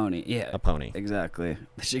house. A pony. Yeah. A pony. Exactly.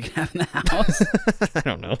 That she can have in the house. I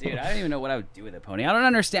don't know. Dude, I don't even know what I would do with a pony. I don't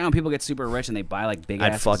understand when people get super rich and they buy like big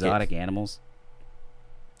I'd ass fuck it. exotic animals.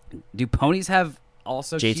 Do ponies have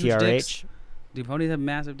also huge dicks? JTRH. Do ponies have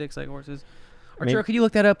massive dicks like horses? Maybe- Arturo, can you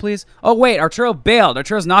look that up, please? Oh, wait. Arturo bailed.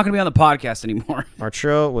 Arturo's not going to be on the podcast anymore.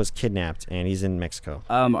 Arturo was kidnapped and he's in Mexico.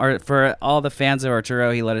 For all the fans of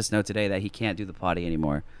Arturo, he let us know today that he can't do the potty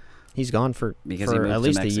anymore He's gone for because he for moved at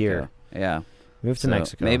least to a Mexico. year. Yeah. Moved to So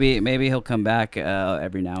Mexico. Maybe he'll come back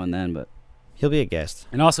every now and then. But He'll be a guest.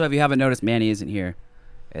 and also, if you haven't noticed, Manny isn't here,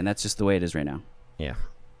 and that's just the way it is right now. Yeah.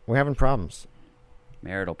 We're having problems.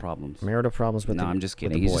 Marital problems. Marital problems with No, the I'm just with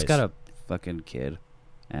kidding. the He's boys. just got a fucking kid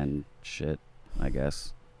and shit, I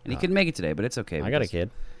guess. And he couldn't make it today, but it's okay. I got a because-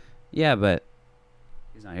 kid. Yeah, but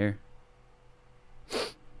he's not here.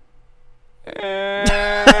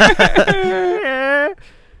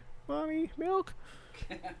 Mommy, milk.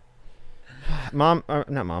 Mom,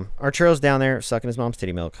 not mom. Arturo's down there sucking his mom's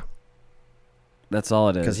titty milk That's all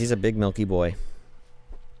it is. because he's a big milky boy.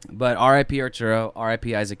 But R.I.P. Arturo,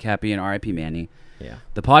 R.I.P. Isaac Cappy, and R.I.P. Manny. Yeah.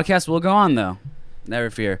 The podcast will go on, though. Never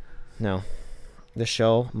fear. No. The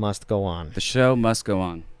show must go on. The show must go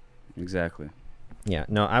on. Exactly. Yeah.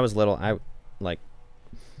 No, I was little. I like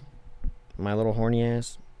my little horny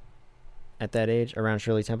ass at that age, around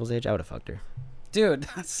Shirley Temple's age. I would have fucked her. Dude,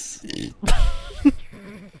 that's...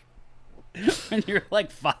 when you're like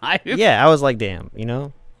 5? Yeah, I was like, damn, you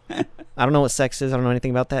know? I don't know what sex is. I don't know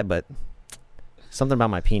anything about that, but something about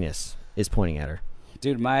my penis is pointing at her.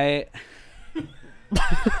 Dude, my...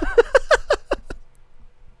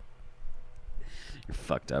 You're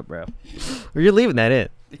fucked up, bro. You're leaving that in.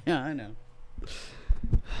 Yeah, I know.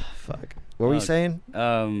 Fuck. What were you saying?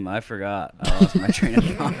 I forgot. I lost my train of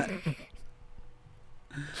thought.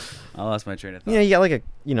 I lost my train of thought. You know, you got like a,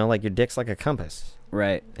 you know, like your dick's like a compass.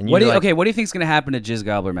 Right. And What do you, like- okay, what do you think's going to happen to Jizz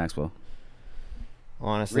Gobbler, Maxwell?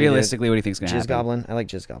 Honestly, Realistically, what do you think's going to Jizz happen? Goblin. I like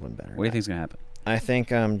Jizz Goblin better. What do you think's going to happen? I think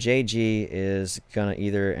JG is gonna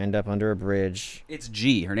either end up under a bridge. It's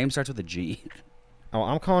G. Her name starts with a G. Oh,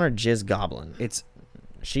 I'm calling her Jizz Goblin. It's...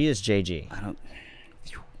 She is JG. I don't...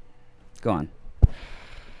 Go on.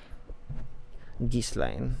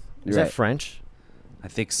 Ghislaine. You're Is right. that French? I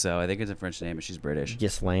think so. I think it's a French name, but she's British.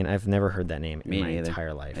 Ghislaine. I've never heard that name Me in my neither.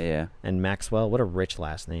 entire life. Yeah. And Maxwell. What a rich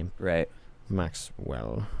last name. Right.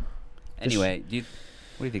 Maxwell. Anyway, what do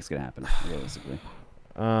you think's going to happen, realistically?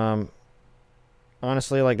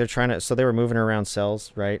 Honestly, like they're trying to. So they were moving her around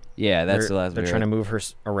cells, right? Yeah, that's the last They're we trying to heard. move her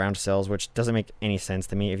around cells, which doesn't make any sense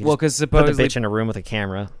to me. If you Well, just because put the supposedly... bitch in a room with a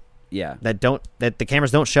camera Yeah. that the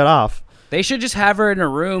cameras don't shut off. They should just have her in a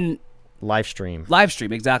room, Live stream. live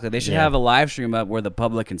stream, exactly. They should Yeah. have a live stream up where the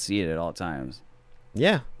public can see it at all times.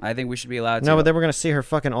 Yeah. I think we should be allowed to. No, but then we're gonna see her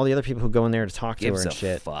fucking all the other people who go in there to talk to her gives and a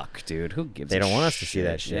shit. fuck, dude. Who gives They a don't want us to see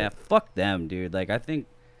that shit. Yeah, fuck them, dude. Like, I think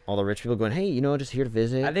All the rich people going, hey, you know, just here to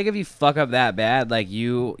visit. if you fuck up that bad, like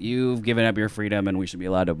you've given up your freedom, and we should be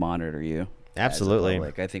allowed to monitor you. Absolutely.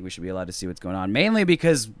 Like, I think we should be allowed to see what's going on. Mainly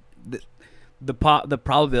because the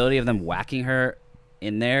probability of them whacking her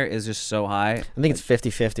in there is just so high. I think it's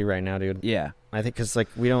 50-50 right now, dude. Yeah. I think because like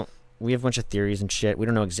we have a bunch of theories and shit. We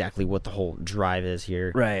don't know exactly what the whole drive is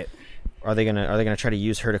here. Right. Are they gonna try to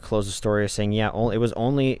use her to close the story, saying yeah, it was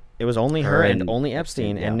only her and only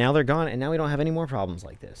Epstein, yeah. and now they're gone, and now we don't have any more problems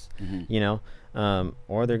like this, you know?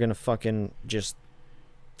 Or they're gonna fucking just,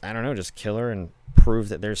 I don't know, just kill her and prove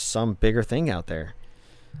that there's some bigger thing out there.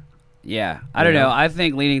 Yeah, I don't know. I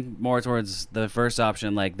think leaning more towards the first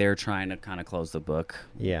option, like they're trying to kind of close the book.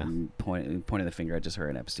 Yeah. Pointing the finger at just her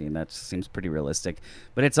and Epstein. That seems pretty realistic.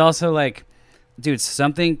 But it's also like, dude,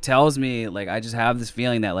 something tells me, like, I just have this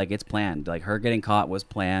feeling that, like, it's planned. Like, her getting caught was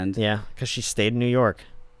planned. Yeah, because she stayed in New York,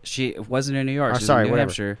 She wasn't in New York. Or She was sorry, in New whatever.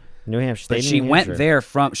 Hampshire. New Hampshire. But stayed in she New went Hampshire. there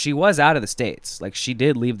from, she was out of the States. Like, she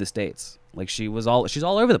did leave the States. Like, she's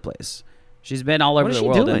all over the place. She's been all over is the she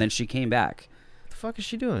world, doing? and then she came back. What the fuck is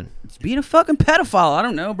she doing? Being a fucking pedophile. I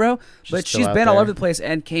don't know, bro. She's But still she's out been all there. over the place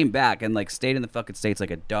and came back and, like, stayed in the fucking States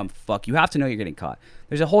like a dumb fuck. You have to know you're getting caught.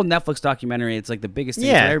 There's a whole Netflix documentary. It's like the biggest thing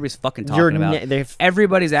Yeah. that everybody's fucking You're talking about. they've-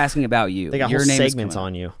 Everybody's asking about you. They got Your whole name is segments coming up.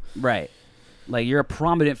 on you. Right. Like, you're a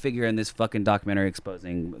prominent figure in this fucking documentary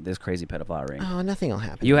exposing this crazy pedophile ring. Oh, nothing will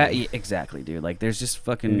happen. You to me. exactly, dude. Like, there's just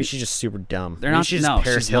fucking. Maybe she's just super dumb. They're Maybe not. She's No, just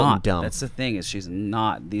Paris she's Hilton not. dumb. That's the thing is she's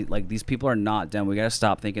not. These people are not dumb. We gotta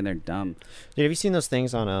stop thinking they're dumb. Dude, have you seen those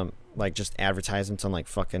things on like just advertisements on like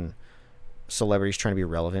fucking celebrities trying to be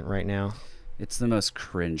relevant right now? It's the most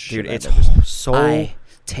cringe. Dude, shit it's I've ever seen. so I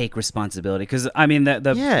take responsibility, because I mean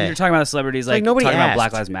the Yeah. you're talking about celebrities Like, like nobody talking about asked.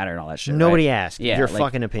 Black Lives Matter and all that shit. Nobody right? asked. Yeah, Your like,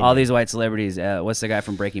 fucking opinion. all these white celebrities. What's the guy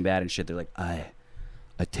from Breaking Bad and shit? They're like,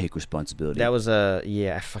 I take responsibility. That was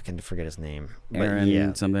I fucking forget his name. But Aaron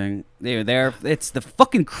yeah. something. It's the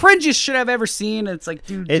fucking cringiest shit I've ever seen. It's like,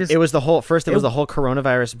 dude, It was the whole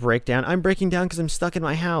coronavirus breakdown. I'm breaking down because I'm stuck in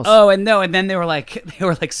my house. Oh, and then they were like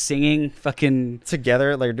singing fucking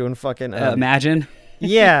Together, like doing fucking Imagine.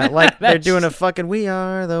 yeah, like they're That's doing a just- fucking "We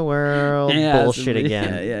Are the World" Yeah, bullshit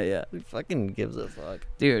again. Yeah. Who fucking gives a fuck?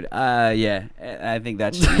 Dude, yeah, I think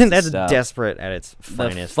that's That's desperate at its The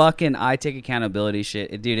finest. fucking I take accountability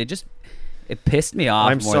shit, dude. It pissed me off.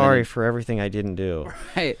 I'm more sorry than for everything I didn't do.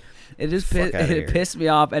 Right. It just Fuck outta here. pissed me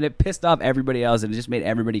off, and it pissed off everybody else, and it just made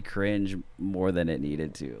everybody cringe more than it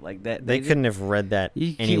needed to. Like that, They couldn't have read that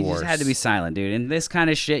You, any you worse. just had to be silent, dude. And this kind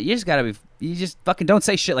of shit, you just gotta be. You just fucking don't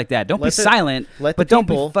say shit like that. Don't be Let the- silent, let the but don't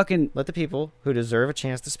people- be fucking. Let the people who deserve a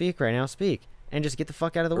chance to speak right now speak, and just get the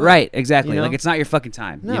fuck out of the way. Right, exactly. You know? Like it's not your fucking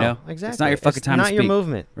time. No, you know, exactly. It's not your fucking time. Not to your speak.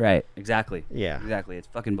 movement. Right, exactly. Yeah. Exactly. It's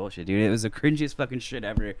fucking bullshit, dude. It was the cringiest fucking shit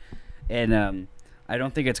ever, and I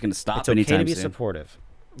don't think it's gonna stop It's okay anytime to be soon. supportive,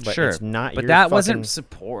 but Sure, it's not. but your that fucking, wasn't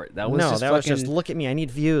support. That was no, just that fucking, was just look at me. I need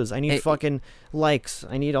views. I need It- fucking likes.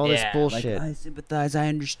 I need all this yeah, bullshit. Like, I sympathize. I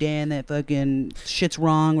understand that fucking shit's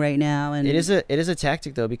wrong right now, and It is a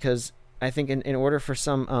tactic though, because I think in order for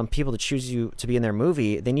some people to choose you to be in their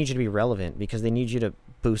movie, they need you to be relevant because they need you to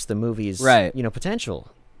boost the movie's Right.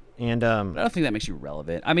 potential. And I don't think that makes you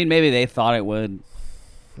relevant. I mean, maybe they thought it would.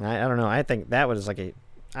 I don't know. I think that was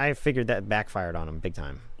I figured that backfired on them big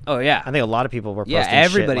time. Oh yeah, I think a lot of people were Yeah, posting shit,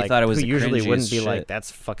 everybody like, thought it was who the usually wouldn't cringiest be like, shit. that's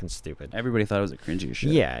fucking stupid. everybody thought it was a cringy shit.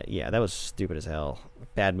 Yeah, that was stupid as hell.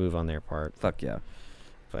 Bad move on their part. Fuck yeah.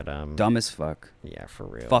 But Dumb as fuck. yeah, for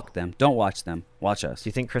real. Fuck them. Don't watch them. Watch us. Do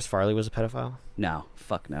you think Chris Farley was a pedophile? No.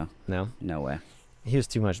 Fuck no. No, No way. he was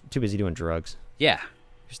too busy doing drugs. Yeah.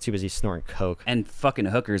 He was too busy snorting coke. And fucking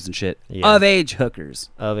hookers and shit. Yeah. Of age hookers.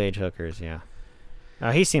 Of age hookers, yeah.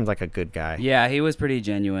 He seemed like a good guy. Yeah, he was pretty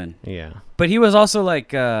genuine. Yeah. But he was also like,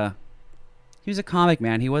 he was a comic,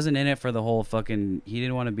 man. He wasn't in it for the whole fucking. He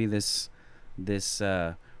didn't want to be this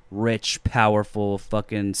rich, powerful,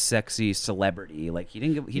 fucking sexy celebrity. Like he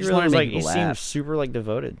didn't. He just really wanted was to like, make he people seemed laugh. super like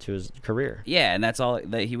devoted to his career. Yeah, and that's all.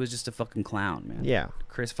 That he was just a fucking clown, man. Yeah.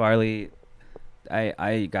 Chris Farley,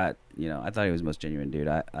 I got, I thought he was the most genuine dude.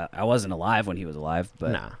 I wasn't alive when he was alive,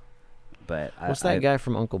 but Nah. but What's that guy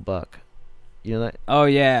from Uncle Buck? You know that Oh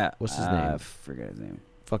yeah, What's his name? I forget his name.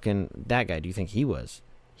 fucking that guy? Do you think he was?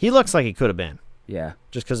 He looks like he could have been, Yeah,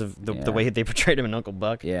 just because of the Yeah. way they portrayed him in Uncle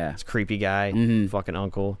Buck. yeah. This creepy guy, Mhm. fucking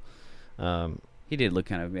uncle. He did look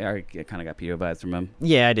kind of. I kind of got pedo vibes from him.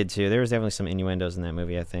 Yeah, I did too. There was definitely some innuendos in that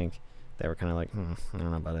movie. I think that were kind of like, I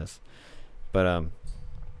don't know about this, but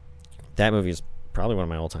that movie is probably one of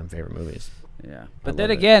my all-time favorite movies. Yeah, I but then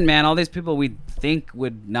love it. again, man, all these people we think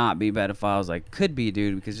would not be pedophiles, like could be,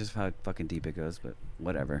 dude, because just how fucking deep it goes. But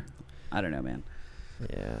whatever, I don't know, man.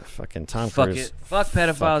 Yeah, fucking Tom Fuck Cruise. it, fuck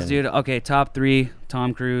pedophiles, fucking- dude. Okay, top 3: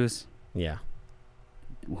 Tom Cruise. Yeah.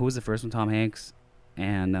 Who was the first one? Tom Hanks,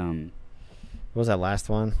 and What was that last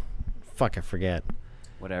one? Fuck, I forget.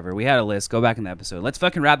 whatever. We had a list. Go back in the episode. Let's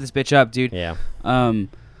fucking wrap this bitch up, dude. Yeah.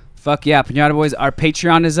 Fuck yeah, Pinata Boys. Our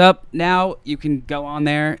Patreon is up now. You can go on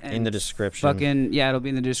there and In the description. fucking it'll be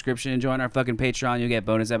in the description. Join our fucking Patreon. You'll get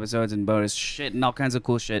bonus episodes and bonus shit and all kinds of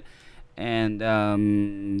cool shit.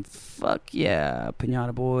 And fuck yeah,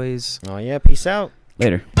 Pinata Boys. Oh yeah. Peace out.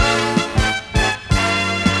 Later.